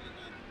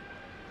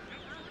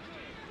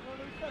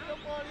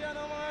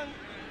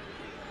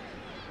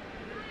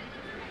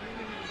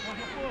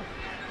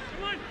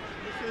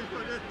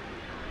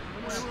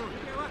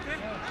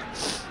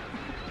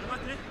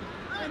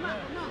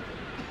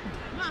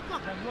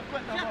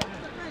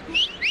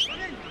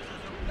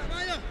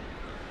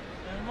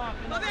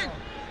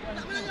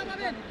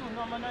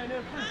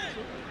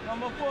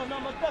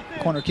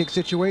 Corner kick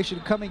situation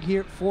coming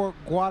here for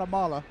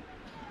Guatemala.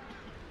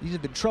 These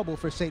have been trouble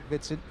for St.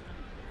 Vincent.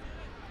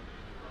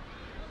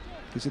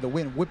 You see the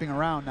wind whipping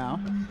around now.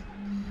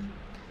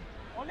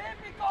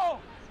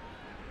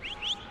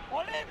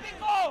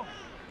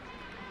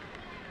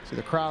 See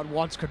the crowd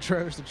wants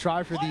Contreras to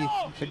try for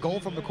the goal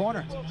from the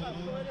corner.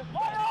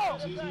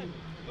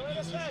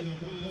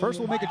 First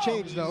we'll make a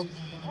change, though.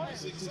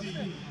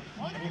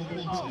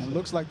 It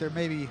looks like there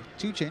may be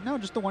 2 changes. No,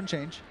 just the 1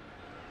 change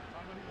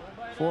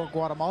for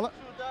Guatemala.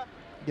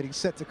 Getting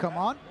set to come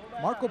on,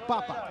 Marco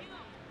Papa.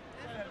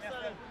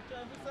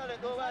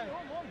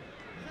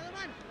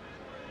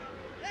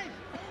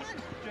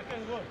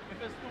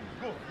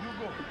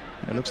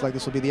 It looks like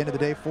this will be the end of the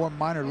day for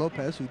Minor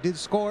Lopez, who did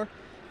score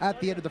at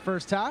the end of the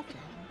first half.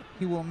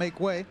 He will make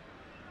way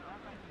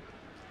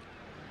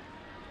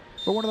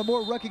for one of the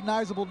more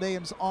recognizable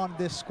names on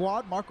this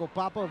squad, Marco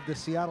Papa of the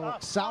Seattle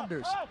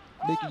Sounders,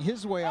 making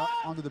his way out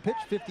onto the pitch,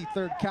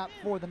 53rd cap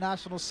for the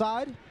national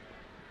side.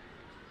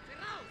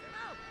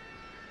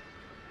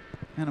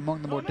 And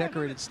among the more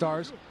decorated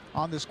stars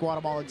on this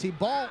Guatemalan team.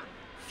 Ball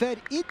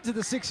fed into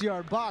the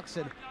 6-yard box,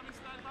 and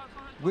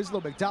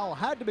Winslow McDowell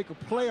had to make a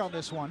play on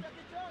this one.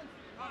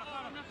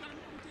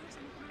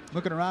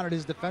 Looking around at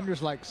his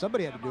defenders like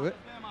somebody had to do it.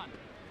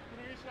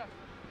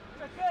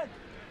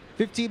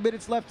 15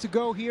 minutes left to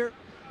go here.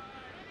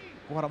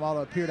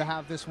 Guatemala appear to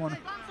have this one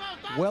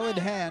well in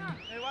hand.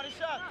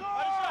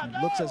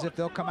 It looks as if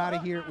they'll come out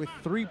of here with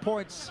 3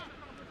 points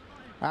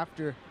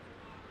after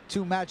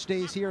 2 match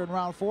days here in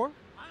round 4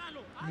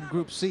 in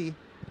Group C.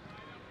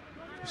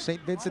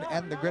 St. Vincent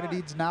and the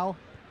Grenadines now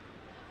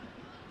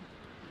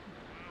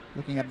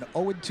looking at an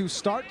 0-2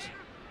 start.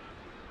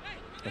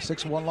 A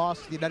 6-1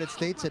 loss to the United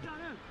States and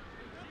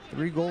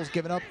 3 goals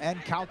given up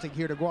and counting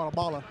here to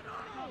Guatemala.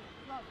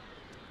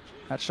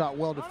 That shot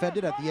well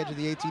defended at the edge of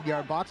the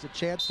 18-yard box. A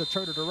chance to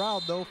turn it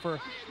around, though, for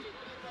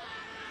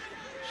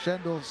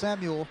Shendel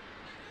Samuel.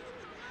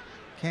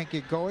 Can't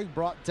get going.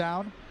 Brought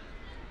down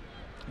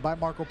by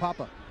Marco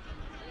Papa.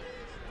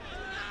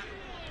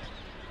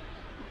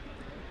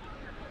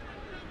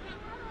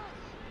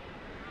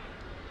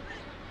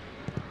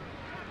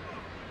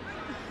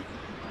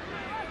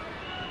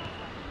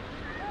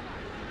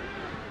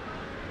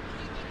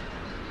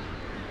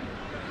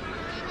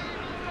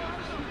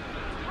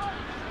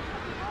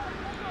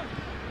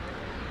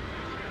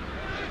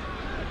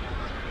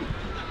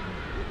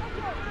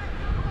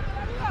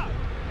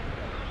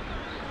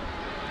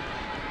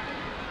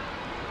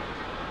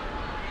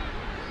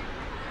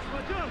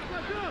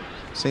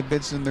 St.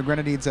 Vincent and the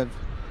Grenadines have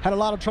had a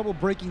lot of trouble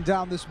breaking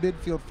down this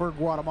midfield for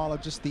Guatemala.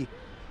 Just the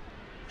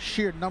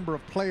sheer number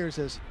of players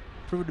has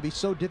proven to be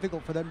so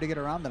difficult for them to get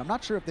around that I'm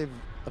not sure if they've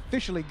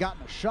officially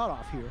gotten a shot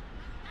off here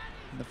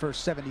in the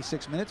first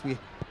 76 minutes. We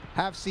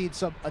have seen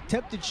some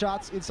attempted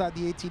shots inside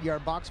the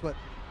 18-yard box, but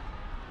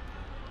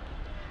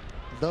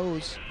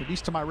those, at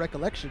least to my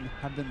recollection,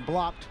 have been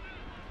blocked.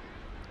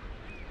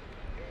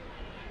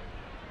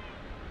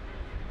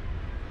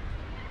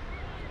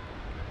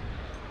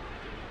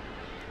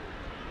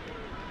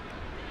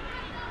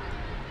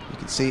 You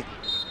can see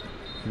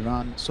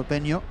Iran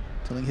Sopeño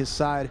telling his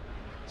side,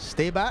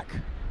 stay back.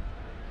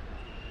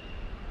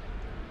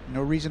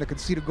 No reason to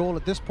concede a goal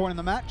at this point in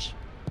the match.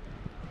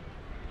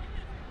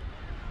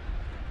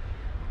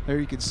 There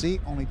you can see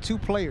only 2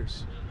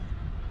 players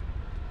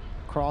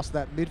across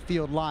that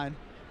midfield line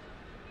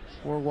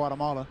for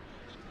Guatemala.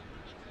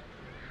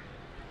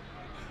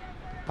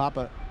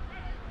 Papa,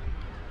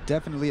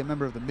 definitely a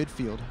member of the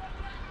midfield.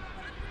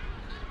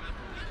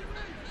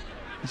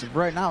 As of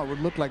right now, it would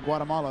look like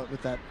Guatemala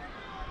with that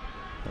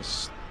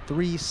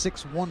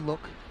 3-6-1 look,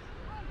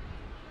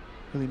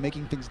 really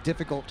making things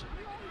difficult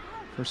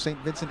for St.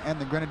 Vincent and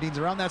the Grenadines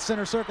around that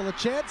center circle. A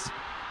chance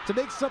to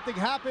make something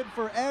happen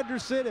for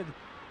Anderson, and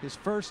his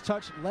first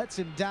touch lets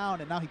him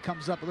down, and now he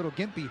comes up a little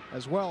gimpy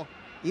as well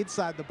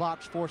inside the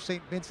box for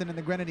St. Vincent and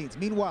the Grenadines.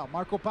 Meanwhile,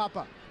 Marco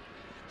Papa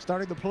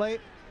starting the play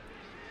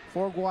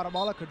for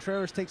Guatemala.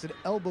 Contreras takes an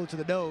elbow to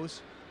the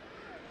nose.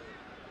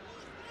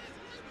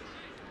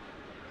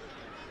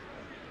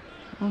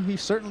 Well, he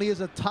certainly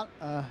is a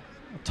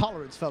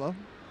tolerance fellow.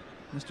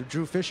 Mr.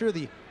 Drew Fisher,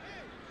 the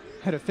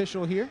head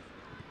official here.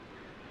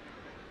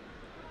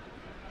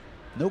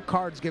 No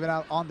cards given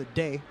out on the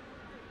day.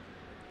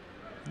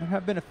 There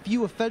have been a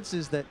few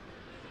offenses that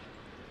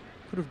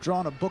could have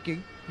drawn a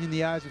booking in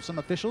the eyes of some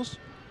officials.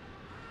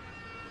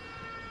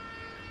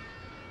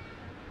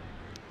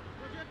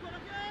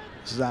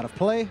 This is out of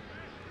play.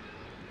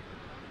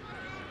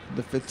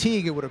 The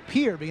fatigue, it would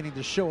appear, beginning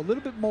to show a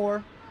little bit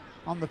more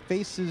on the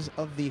faces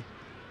of the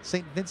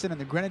St. Vincent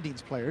and the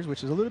Grenadines players,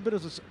 which is a little bit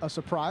of a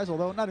surprise,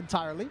 although not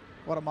entirely.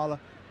 Guatemala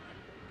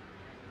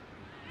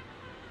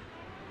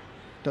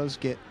does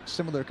get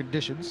similar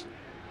conditions.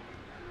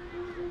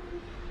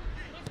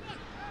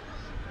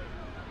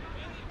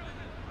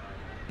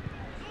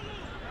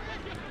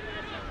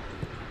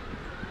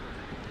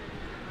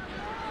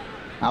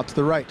 Out to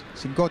the right,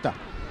 Sincota.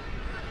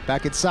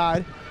 Back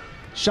inside.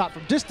 Shot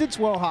from distance,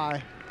 well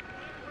high.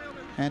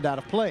 And out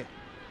of play.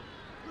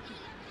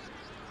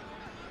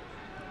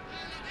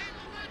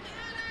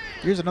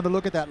 Here's another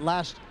look at that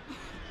last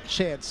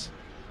chance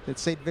that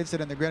St.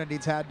 Vincent and the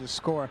Grenadines had to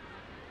score.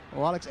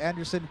 Well, Alex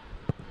Anderson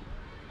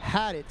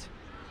had it.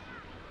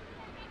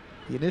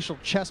 The initial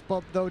chest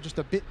bump, though, just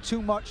a bit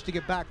too much to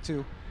get back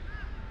to.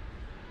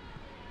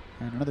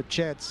 And another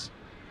chance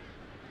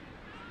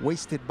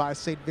wasted by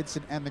St.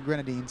 Vincent and the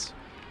Grenadines.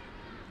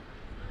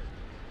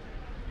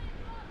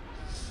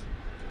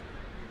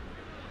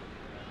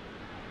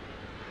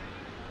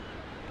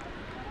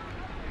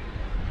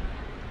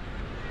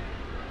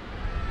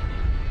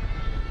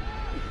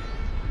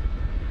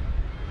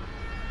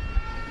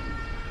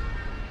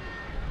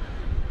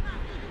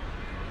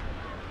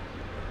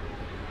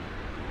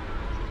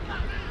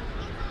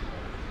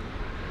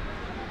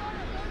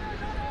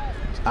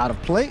 Out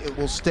of play. It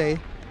will stay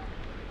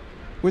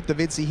with the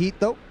Vinci Heat,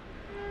 though.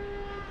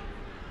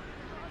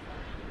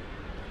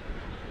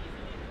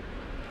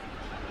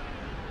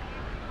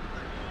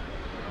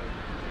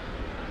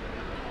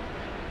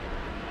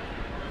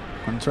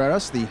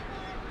 Contreras, the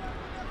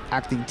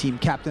acting team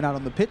captain, out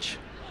on the pitch.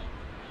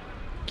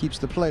 Keeps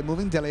the play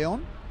moving. De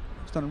Leon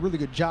has done a really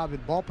good job in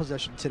ball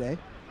possession today.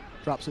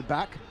 Drops it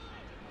back.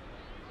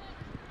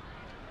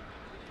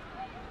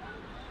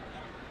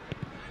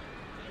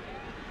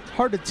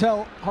 Hard to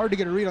tell, hard to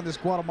get a read on this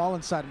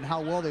Guatemalan side and how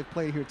well they've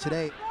played here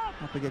today.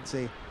 Up against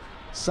a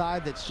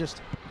side that's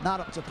just not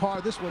up to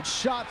par. This one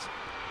shot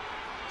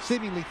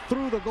seemingly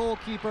through the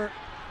goalkeeper,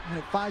 and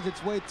it finds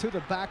its way to the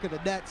back of the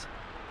net.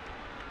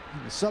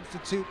 And the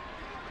substitute,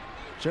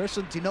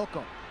 Gerson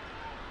Tinoco,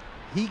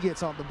 he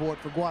gets on the board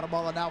for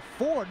Guatemala. Now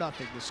 4-0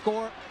 the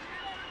score.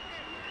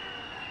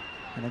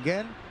 And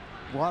again,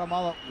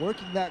 Guatemala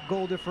working that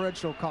goal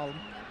differential column.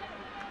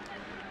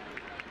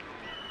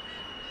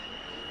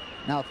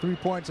 Now 3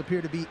 points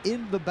appear to be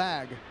in the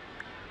bag.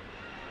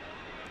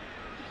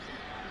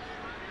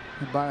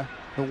 And by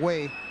the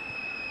way,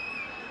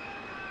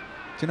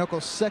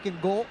 Tinoco's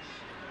second goal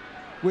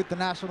with the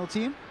national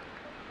team.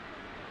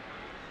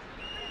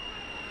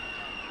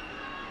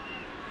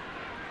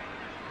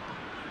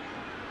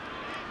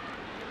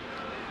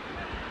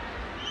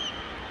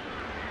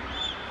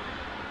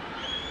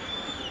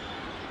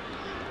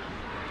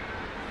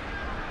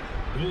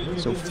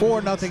 So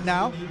 4-0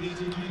 now,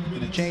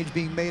 and a change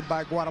being made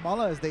by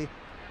Guatemala as they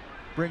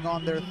bring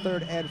on their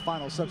third and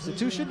final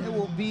substitution. It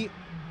will be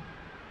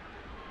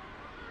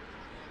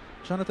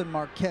Jonathan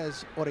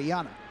Marquez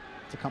Orellana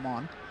to come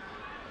on.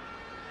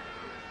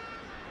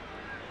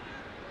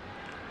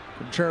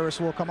 Contreras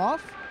will come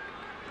off.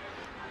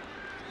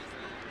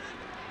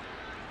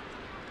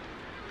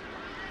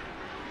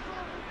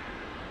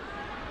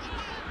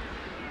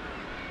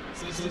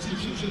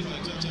 Substitution by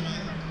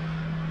Guatemala.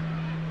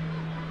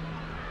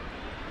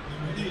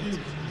 Number 8,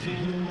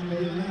 Jean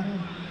Orellana,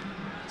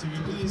 to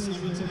replace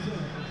number 10,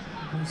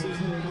 Jose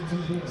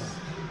Contreras.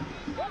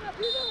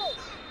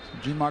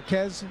 Jean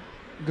Marquez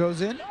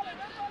goes in.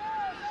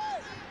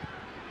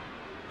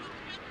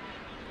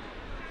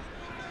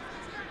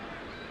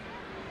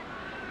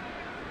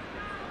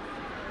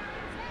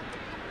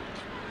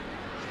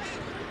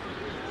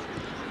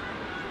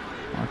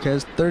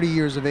 Marquez, 30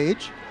 years of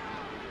age.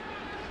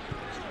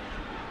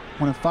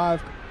 One of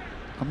 5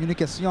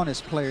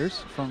 Comunicaciones players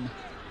from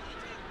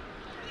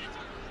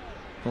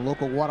the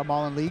local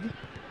Guatemalan league.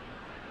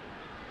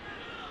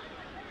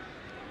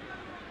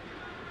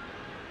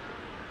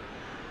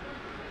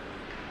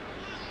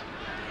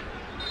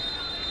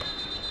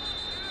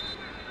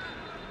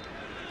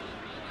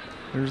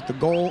 Here's the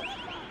goal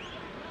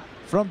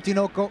from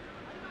Tinoco.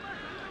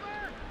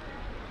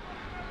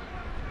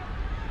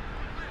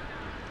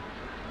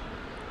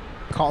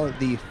 Call it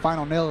the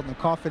final nail in the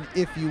coffin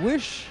if you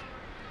wish.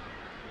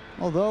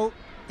 Although,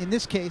 in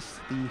this case,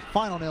 the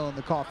final nail in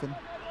the coffin,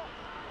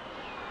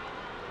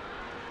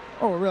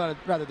 or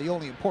rather the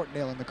only important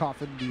nail in the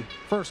coffin, the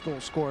first goal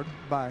scored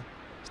by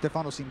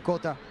Stefano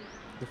Sincota,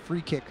 the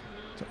free kick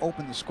to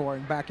open the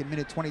scoring back in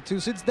minute 22.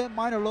 Since then,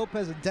 Minor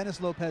Lopez and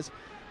Dennis Lopez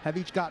have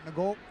each gotten a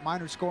goal.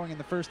 Minor scoring in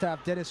the first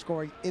half, Dennis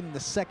scoring in the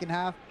second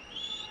half.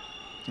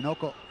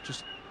 Tinoco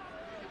just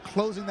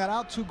closing that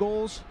out, 2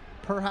 goals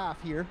per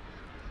half here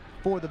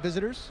for the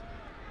visitors.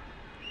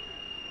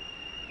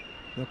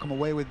 They'll come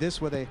away with this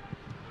with a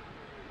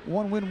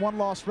 1-win,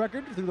 1-loss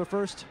record through the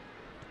first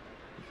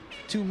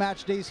 2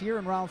 match days here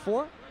in round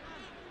 4.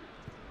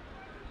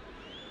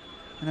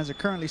 And as it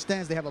currently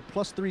stands, they have a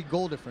 +3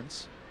 goal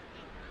difference.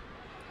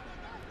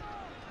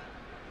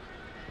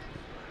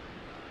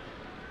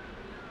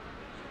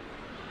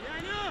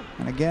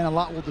 And again, a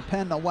lot will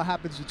depend on what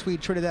happens between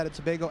Trinidad and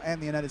Tobago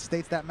and the United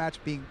States. That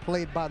match being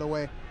played, by the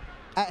way,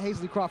 at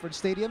Hazley Crawford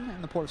Stadium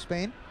in the Port of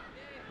Spain.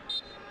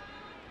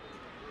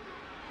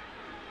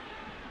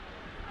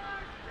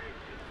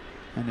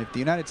 And if the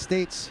United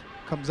States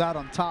comes out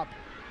on top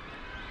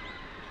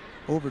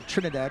over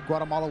Trinidad,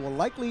 Guatemala will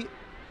likely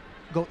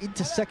go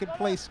into second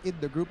place in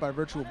the group by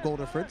virtue of goal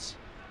difference.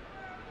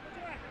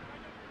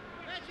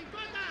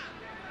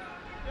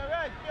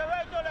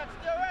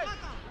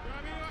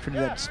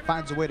 Trinidad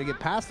finds a way to get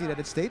past the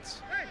United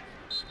States.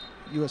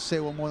 USA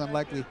will more than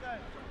likely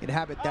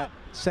inhabit that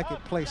second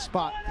place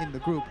spot in the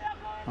group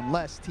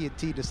unless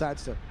TNT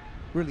decides to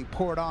really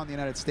pour it on the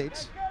United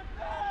States.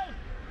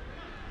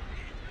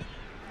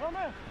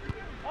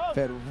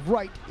 Fed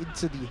right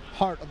into the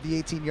heart of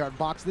the 18-yard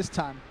box, this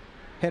time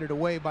headed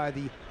away by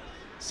the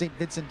St.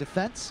 Vincent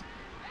defense.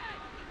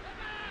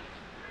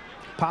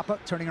 Papa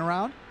turning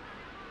around.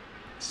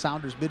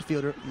 Sounders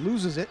midfielder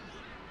loses it.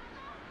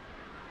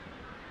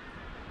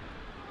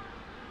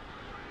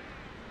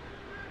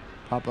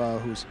 Papa,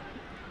 whose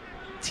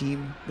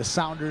team, the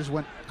Sounders,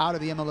 went out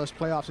of the MLS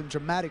playoffs in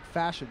dramatic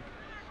fashion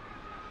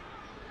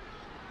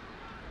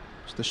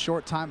just a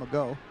short time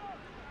ago.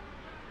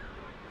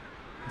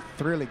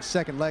 Thrilling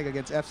second leg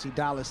against FC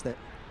Dallas that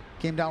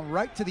came down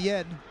right to the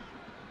end.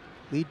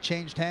 Lead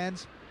changed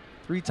hands.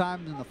 3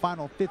 times in the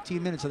final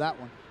 15 minutes of that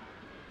one.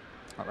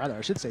 Or rather,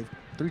 I should say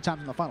 3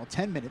 times in the final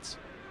 10 minutes.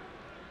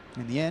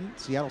 In the end,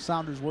 Seattle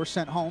Sounders were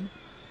sent home.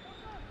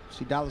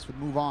 See, Dallas would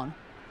move on.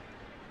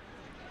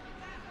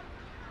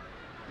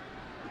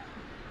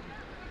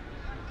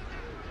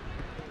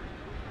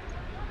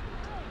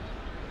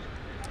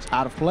 It's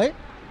out of play.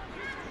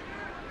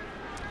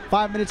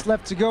 5 minutes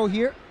left to go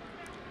here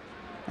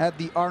at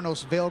the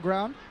Arnos Vale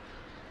Ground.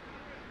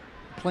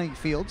 Playing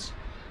fields.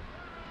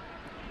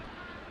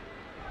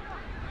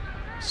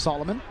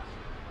 Solomon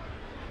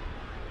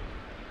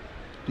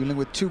dealing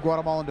with 2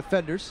 Guatemalan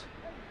defenders.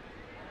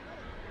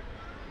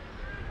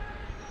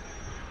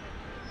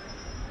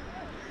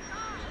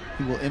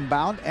 He will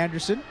inbound.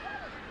 Anderson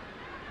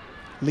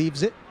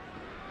leaves it.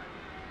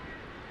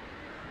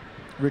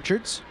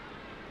 Richards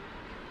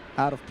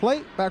out of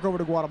play. Back over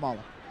to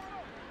Guatemala.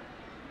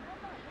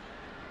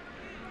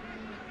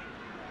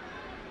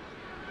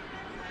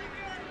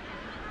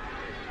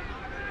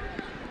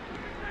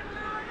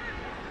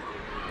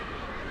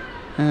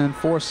 And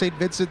for St.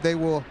 Vincent, they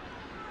will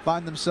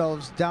find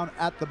themselves down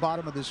at the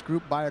bottom of this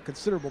group by a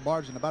considerable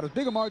margin. About as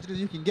big a margin as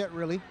you can get,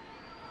 really,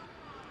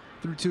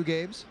 through 2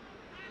 games.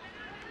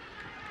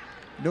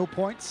 No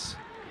points.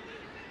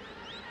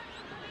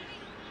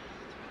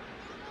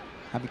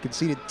 Having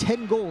conceded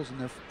 10 goals in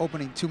their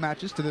opening 2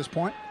 matches to this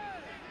point.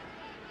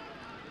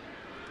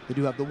 They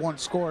do have the 1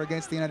 score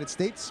against the United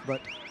States,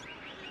 but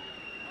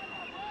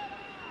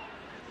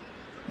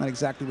not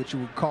exactly what you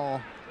would call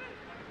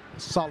a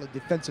solid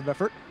defensive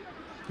effort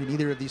in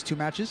either of these 2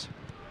 matches.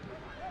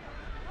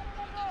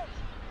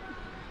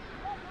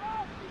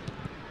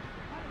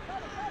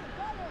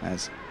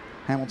 As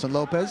Hamilton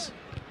Lopez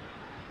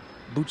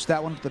boots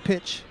that one to the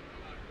pitch.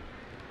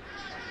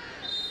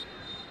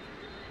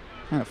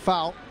 And a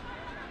foul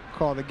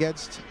called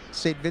against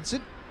St.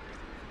 Vincent.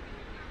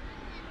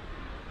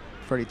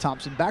 Freddie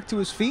Thompson back to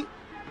his feet.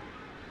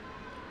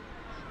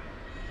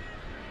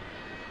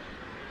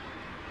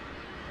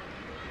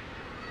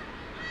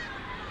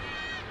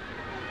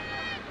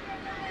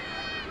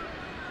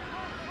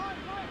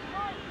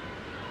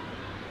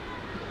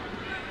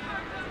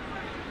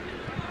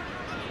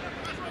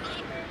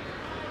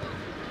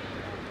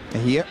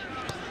 Here,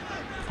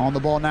 on the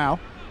ball now.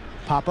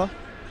 Papa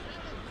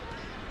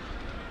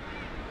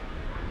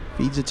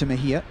feeds it to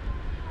Mejia.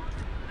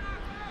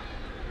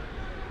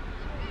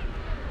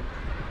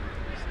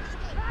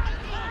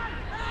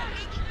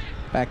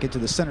 Back into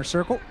the center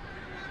circle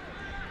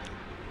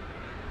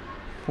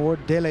for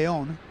De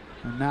Leon,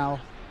 and now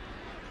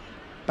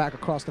back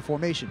across the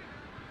formation.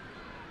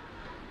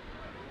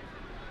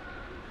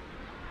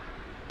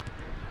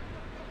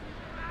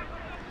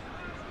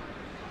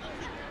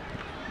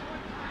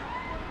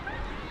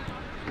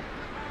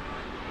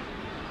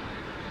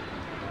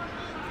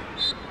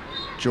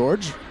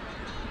 George,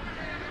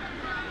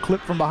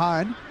 clip from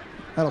behind.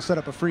 That'll set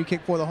up a free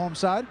kick for the home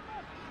side.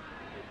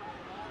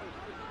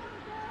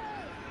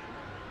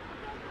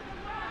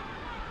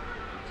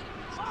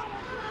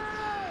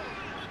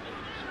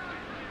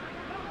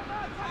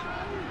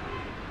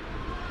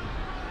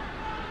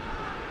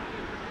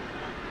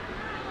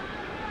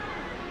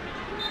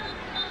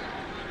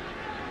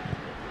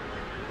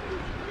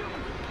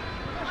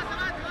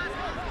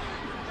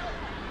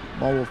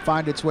 Ball will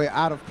find its way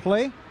out of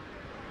play.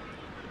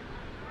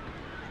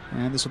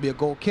 And this will be a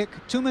goal kick.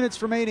 2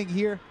 minutes remaining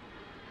here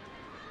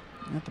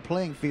at the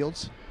playing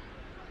fields.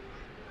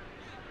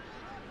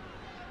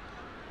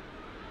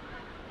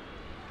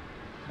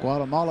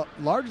 Guatemala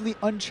largely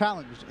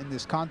unchallenged in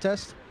this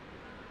contest.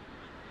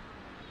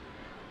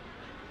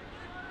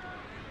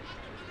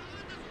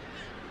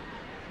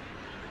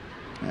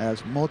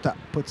 As Mota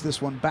puts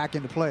this one back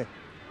into play.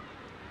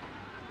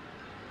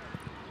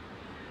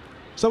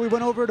 So we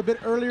went over it a bit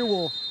earlier.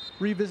 We'll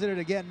revisit it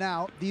again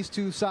now. These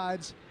 2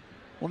 sides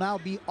will now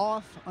be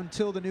off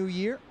until the new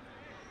year.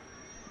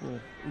 We'll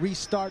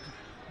restart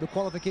the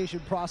qualification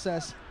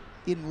process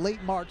in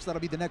late March. That'll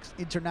be the next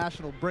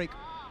international break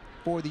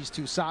for these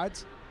 2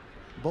 sides.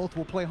 Both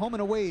will play home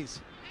and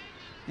aways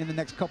in the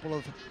next couple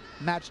of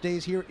match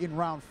days here in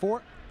round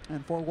 4.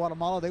 And for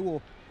Guatemala, they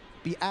will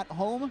be at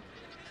home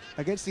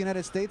against the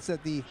United States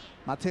at the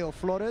Mateo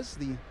Flores,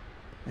 the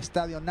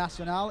Estadio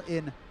Nacional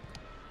in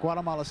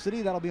Guatemala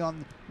City. That'll be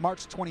on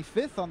March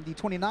 25th. On the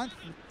 29th,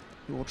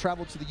 we will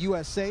travel to the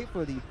USA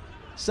for the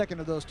second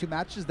of those 2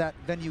 matches. That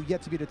venue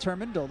yet to be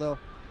determined, although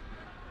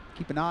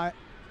keep an eye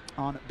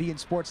on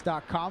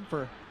beInSports.com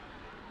for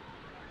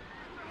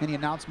any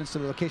announcements to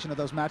the location of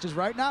those matches.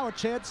 Right now, a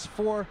chance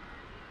for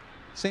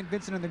St.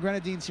 Vincent and the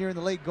Grenadines here in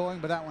the late going,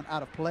 but that one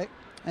out of play.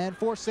 And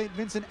for St.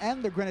 Vincent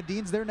and the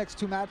Grenadines, their next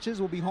 2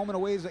 matches will be home and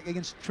away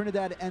against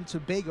Trinidad and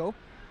Tobago.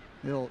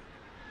 They'll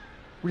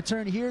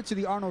return here to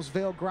the Arnos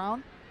Vale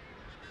Ground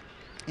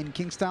in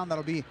Kingstown.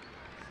 That'll be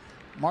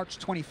March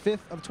 25th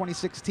of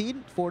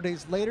 2016. 4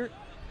 days later,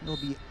 it'll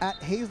be at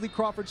Hazley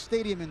Crawford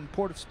Stadium in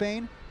Port of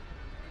Spain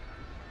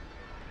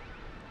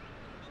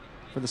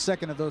for the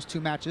second of those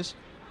 2 matches.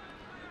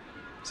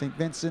 St.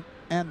 Vincent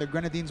and the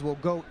Grenadines will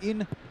go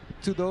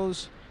into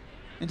those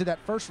into that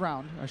first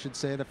round, I should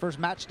say, the first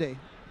match day,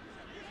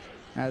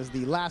 as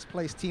the last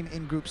place team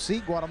in Group C.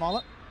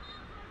 Guatemala,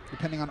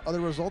 depending on other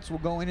results, will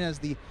go in as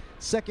the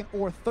second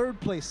or third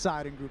place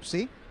side in Group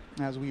C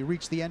as we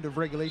reach the end of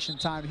regulation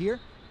time here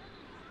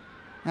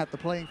at the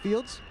playing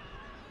fields.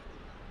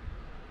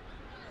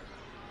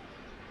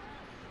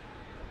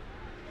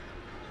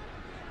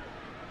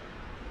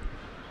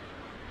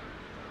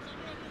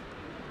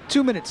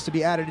 Two minutes to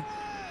be added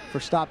for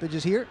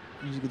stoppages here.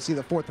 As you can see,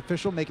 the fourth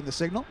official making the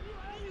signal.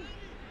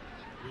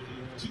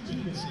 2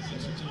 minutes of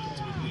extra time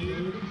to be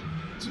played.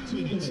 2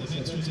 minutes of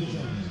extra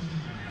time.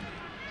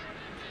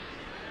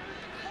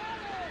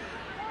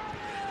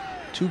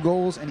 2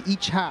 goals in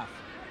each half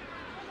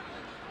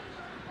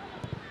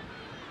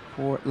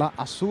for La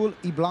Azul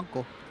y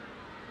Blanco.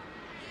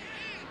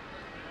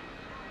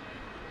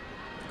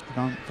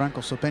 On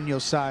Franco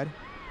Sopeño's side.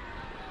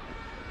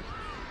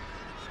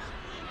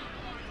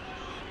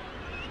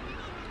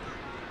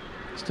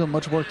 Still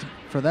much work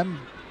for them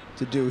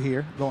to do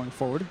here going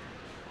forward.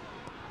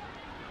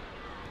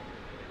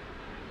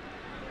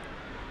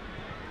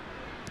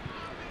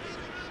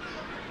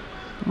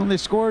 Well, they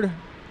scored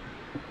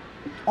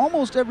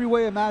almost every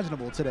way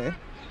imaginable today.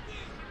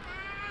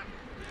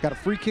 Got a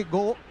free kick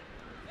goal.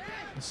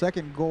 The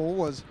second goal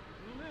was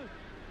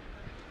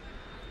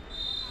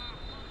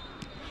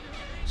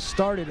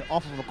started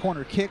off of a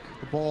corner kick.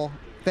 The ball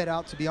fed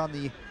out to be on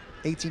the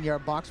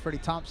 18-yard box. Freddie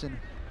Thompson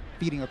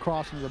feeding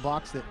across into the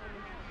box that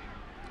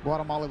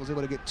Guatemala was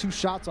able to get 2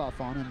 shots off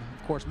on, and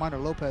of course Minor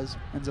Lopez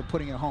ends up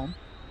putting it home.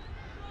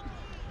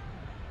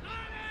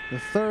 The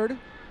third,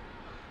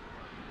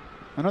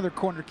 another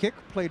corner kick,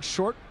 played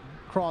short,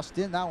 crossed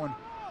in. That one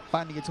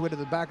finding its way to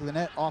the back of the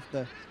net off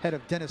the head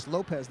of Dennis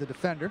Lopez, the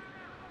defender.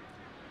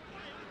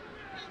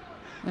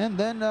 And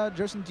then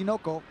Jerson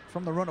Tinoco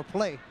from the run of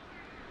play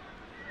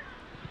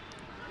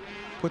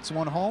puts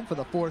one home for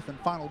the 4th and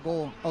final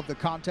goal of the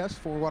contest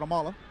for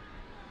Guatemala.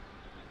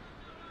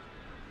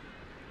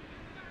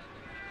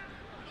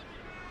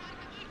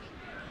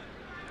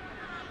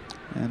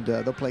 And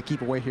they'll play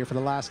keep away here for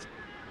the last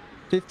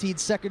 15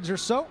 seconds or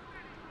so.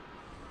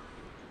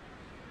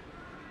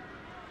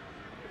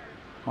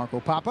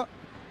 Marco Papa,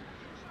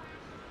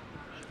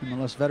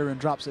 MLS veteran,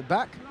 drops it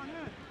back.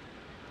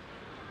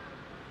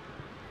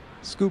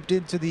 Scooped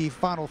into the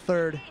final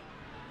third,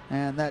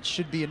 and that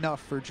should be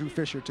enough for Drew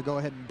Fisher to go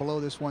ahead and blow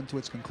this one to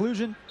its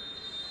conclusion.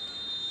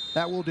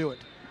 That will do it.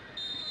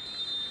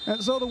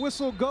 And so the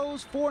whistle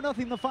goes,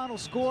 4-0 the final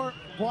score.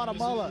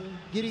 Guatemala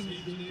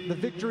getting the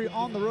victory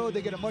on the road.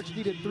 They get a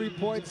much-needed 3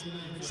 points.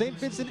 St.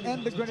 Vincent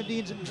and the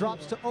Grenadines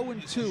drops to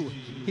 0-2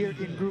 here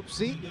in Group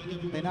C.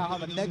 They now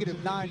have a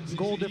 -9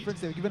 goal difference.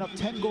 They've given up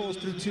 10 goals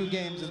through 2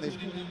 games, and they've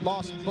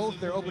lost both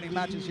their opening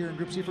matches here in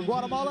Group C. For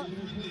Guatemala,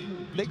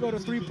 they go to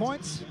 3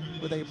 points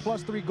with a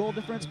 +3 goal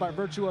difference by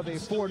virtue of a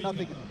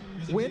 4-0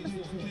 win.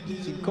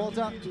 Team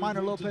Colta,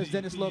 Minor Lopez,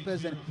 Dennis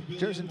Lopez, and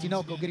Jerson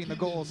Tinoco getting the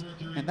goals.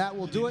 And that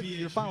will do it.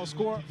 Your final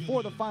score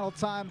for the final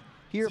time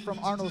here from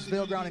Arnold's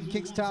Vale Ground in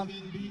Kingstown.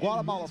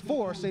 Guatemala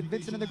 4, St.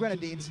 Vincent and the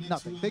Grenadines 0.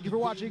 Thank you for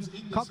watching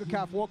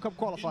CONCACAF World Cup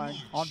qualifying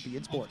on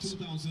beIN Sports.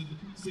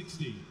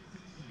 2016.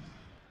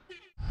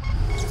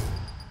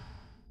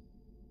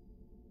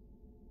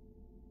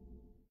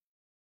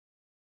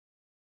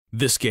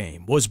 This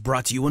game was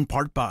brought to you in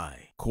part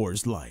by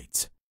Coors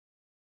Light,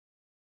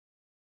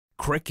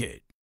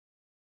 Cricket,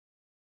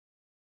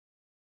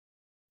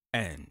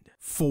 and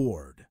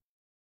Ford.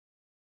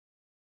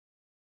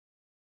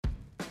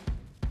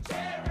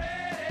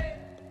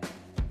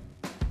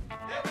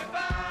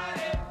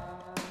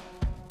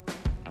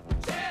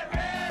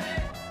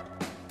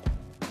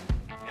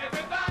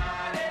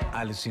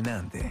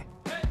 Alucinante.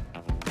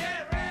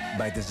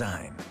 By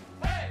design.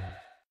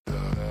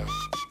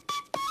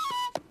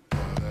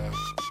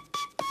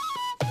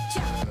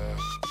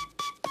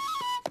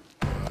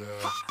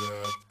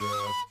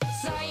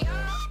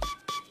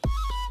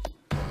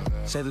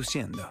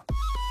 Seduciendo.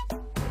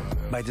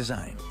 By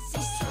design.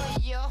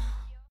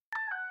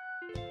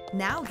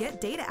 Now get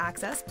data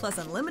access plus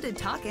unlimited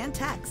talk and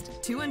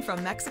text to and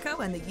from Mexico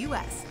and the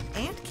U.S.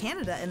 and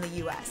Canada and the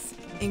U.S.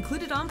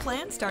 Included on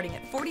plans starting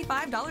at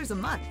 $45 a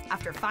month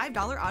after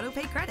 $5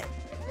 auto-pay credit.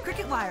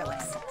 Cricket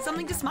Wireless,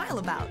 something to smile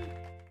about.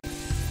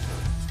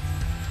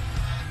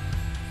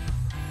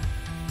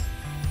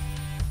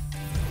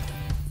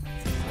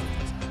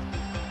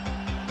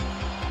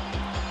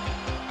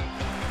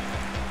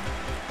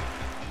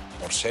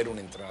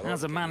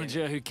 As a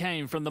manager who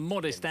came from the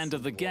modest end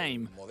of the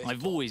game,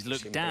 I've always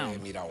looked down.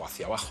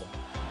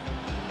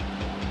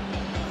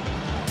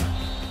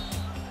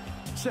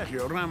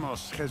 Sergio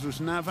Ramos, Jesus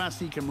Navas,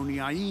 Iker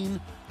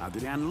Muniain,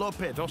 Adrian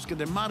Lopez, Oscar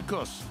de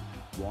Marcos.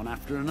 One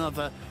after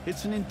another,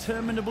 it's an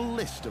interminable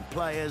list of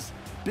players,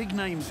 big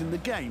names in the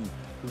game,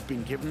 who've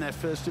been given their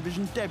first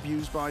division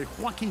debuts by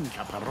Joaquin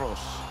Caparrós.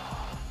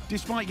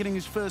 Despite getting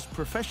his first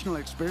professional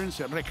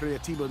experience at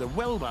Recreativo de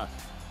Huelva,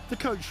 the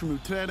coach from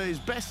Utrera is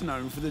best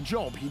known for the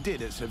job he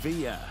did at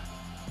Sevilla.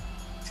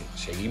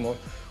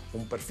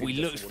 We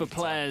looked for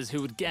players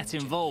who would get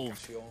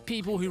involved,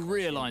 people who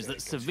realised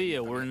that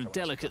Sevilla were in a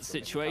delicate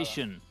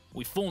situation.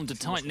 We formed a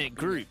tight-knit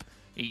group.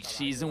 Each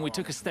season we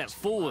took a step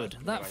forward.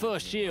 That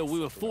first year we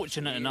were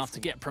fortunate enough to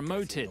get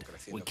promoted.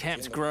 We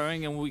kept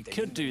growing, and we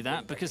could do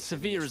that because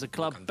Sevilla is a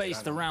club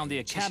based around the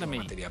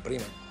academy.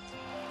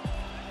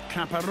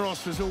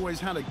 Caparrós has always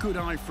had a good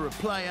eye for a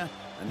player,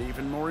 and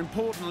even more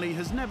importantly,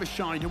 has never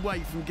shied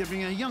away from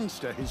giving a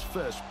youngster his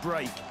first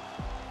break.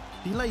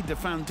 He laid the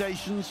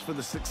foundations for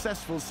the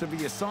successful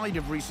Sevilla side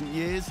of recent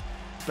years,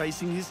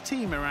 basing his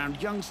team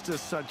around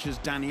youngsters such as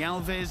Dani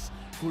Alves,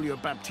 Julio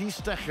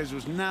Baptista,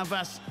 Jesus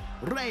Navas,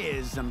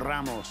 Reyes and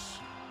Ramos.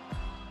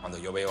 When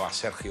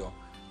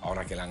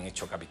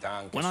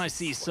I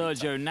see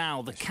Sergio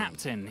now, the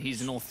captain,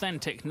 he's an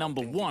authentic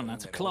 #1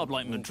 at a club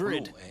like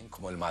Madrid.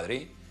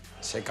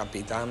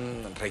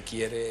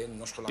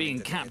 Being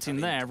captain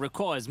there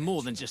requires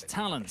more than just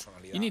talent.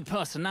 You need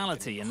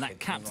personality and that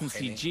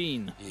captaincy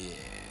gene.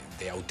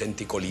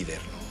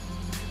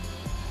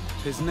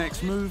 His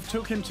next move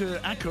took him to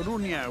A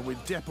Coruña with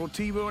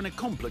Deportivo in a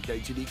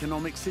complicated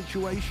economic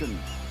situation.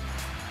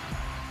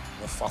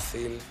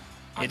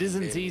 It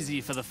isn't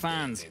easy for the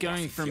fans,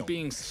 going from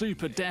being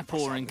Super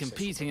Depor and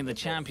competing in the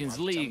Champions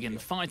League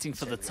and fighting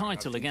for the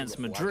title against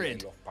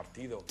Madrid,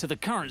 to the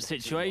current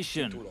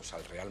situation.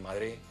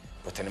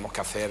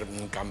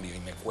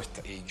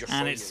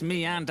 And it's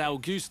me and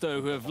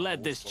Augusto who have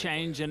led this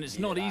change, and it's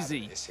not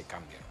easy.